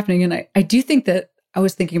course, it was happening, and I do think that I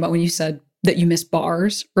was thinking about when you said that you missed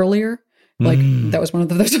bars earlier. Like that was one of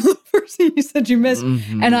the first thing you said you missed,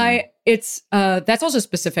 and that's also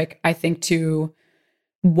specific, I think, to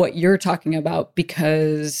what you're talking about,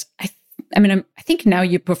 because I think now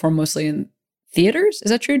you perform mostly in theaters.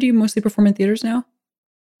 Is that true? Do you mostly perform in theaters now,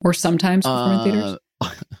 or sometimes perform in theaters?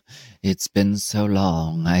 It's been so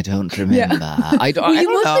long, I don't remember. Yeah. I don't. Well, I you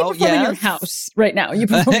don't mostly know. perform in your house right now. You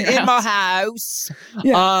perform in, your in my house. house.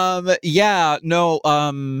 Yeah. Yeah. No.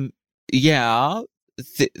 Yeah.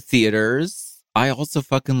 Theaters. I also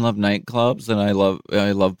fucking love nightclubs, and I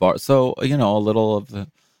love bars. So a little of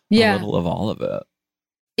all of it.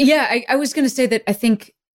 Yeah. I was going to say that I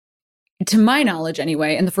think, to my knowledge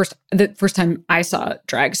anyway, and the first time I saw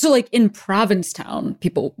drag, so like in Provincetown,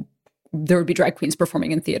 there would be drag queens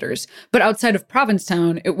performing in theaters, but outside of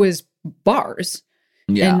Provincetown, it was bars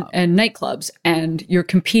and nightclubs, and you're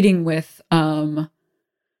competing with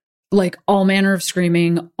like all manner of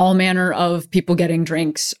screaming, all manner of people getting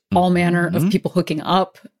drinks, all manner of people hooking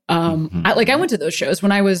up. I went to those shows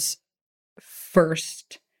when I was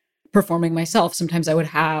first performing myself. Sometimes I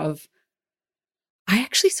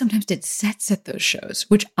actually sometimes did sets at those shows,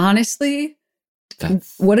 which honestly,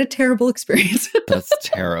 what a terrible experience. That's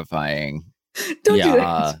terrifying. Don't do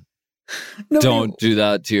that. Don't do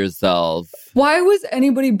that to yourself. Why was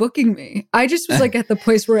anybody booking me? I just was like at the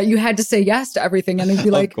place where you had to say yes to everything, and it'd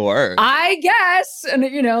be like, of course, I guess. And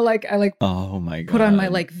oh my God, put on my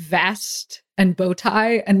like vest and bow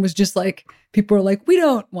tie, and was just like, people were like, we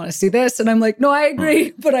don't want to see this. And I'm like, no, I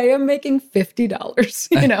agree, but I am making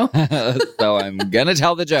 $50, So I'm gonna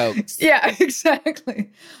tell the jokes. Yeah,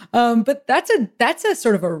 exactly. But that's a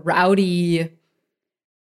sort of a rowdy.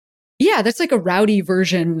 Yeah, that's like a rowdy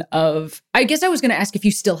version of, I guess I was going to ask if you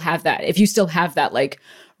still have that like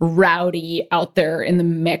rowdy out there in the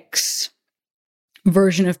mix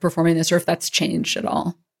version of performing this, or if that's changed at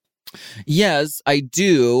all. Yes, I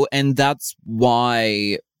do. And that's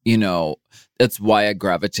why you know, that's why I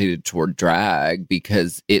gravitated toward drag,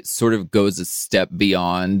 because it sort of goes a step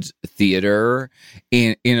beyond theater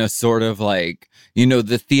in a sort of like, you know,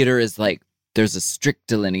 the theater is like, there's a strict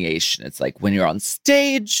delineation. It's like when you're on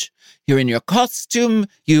stage, you're in your costume,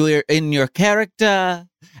 you're in your character,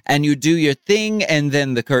 and you do your thing, and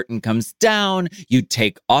then the curtain comes down. You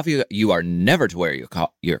take off you are never to wear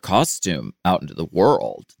your costume out into the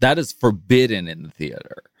world. That is forbidden in the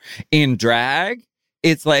theater. In drag,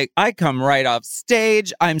 it's like I come right off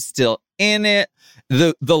stage. I'm still in it.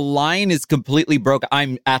 The line is completely broken.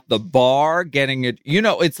 I'm at the bar getting it. You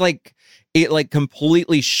know, it's like it like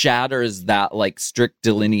completely shatters that like strict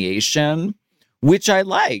delineation, which I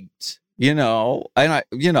liked. You know, and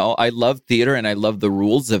I love theater and I love the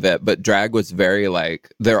rules of it, but drag was very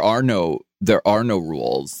like there are no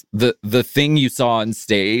rules. The thing you saw on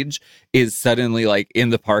stage is suddenly like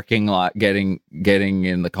in the parking lot getting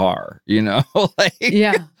in the car, you know,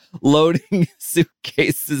 like loading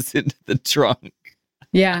suitcases into the trunk.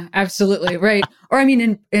 Yeah, absolutely. Right. Or I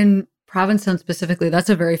mean in Provincetown specifically,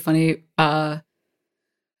 that's a very funny place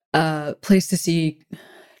to see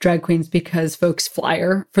drag queens because folks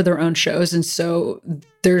flyer for their own shows, and so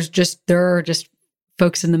there are just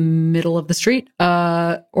folks in the middle of the street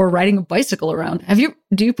or riding a bicycle around.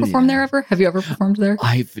 Do you perform there ever? Have you ever performed there?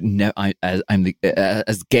 I've never. I'm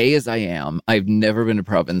as gay as I am. I've never been to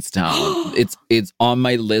Provincetown. It's on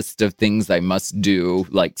my list of things I must do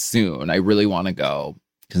like soon. I really want to go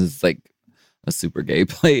because it's like a super gay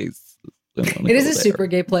place. It is a super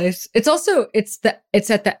gay place. It's also it's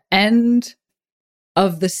at the end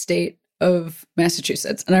of the state of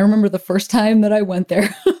Massachusetts. And I remember the first time that I went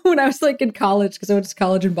there when I was like in college, because I went to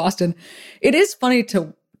college in Boston. It is funny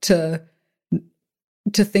to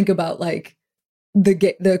think about like the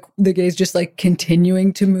gays just like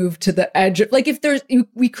continuing to move to the edge of, like if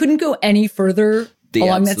we couldn't go any further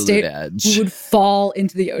along that state, edge. We would fall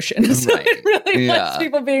into the ocean. So Right. it really was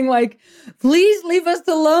people being like, please leave us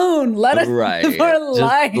alone. Let us live our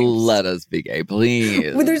lives. Let us be gay,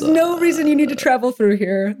 please. Well, there's no reason you need to travel through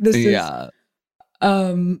here. This is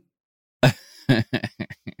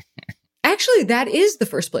actually, that is the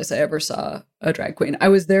first place I ever saw a drag queen. I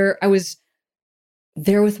was there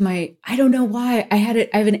with my, I don't know why. I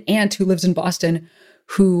have an aunt who lives in Boston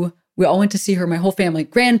who we all went to see her. My whole family,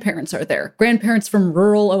 grandparents are there. Grandparents from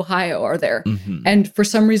rural Ohio are there. Mm-hmm. And for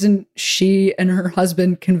some reason, she and her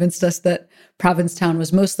husband convinced us that Provincetown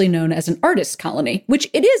was mostly known as an artist colony, which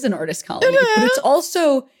it is an artist colony, but it's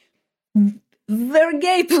also very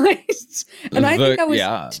gay place. And I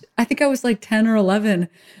think I was like 10 or 11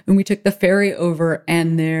 when we took the ferry over,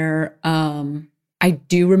 and there, I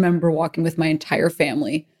do remember walking with my entire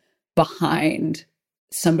family behind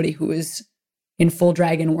somebody who was in full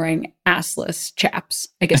drag and wearing assless chaps.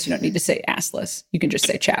 I guess you don't need to say assless. You can just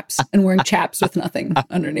say chaps, and wearing chaps with nothing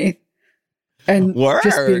underneath. And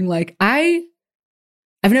just being like, I've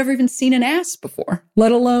never even seen an ass before,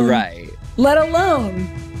 let alone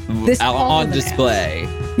this on display.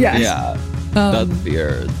 Yes. Yeah. That's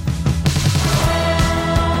weird.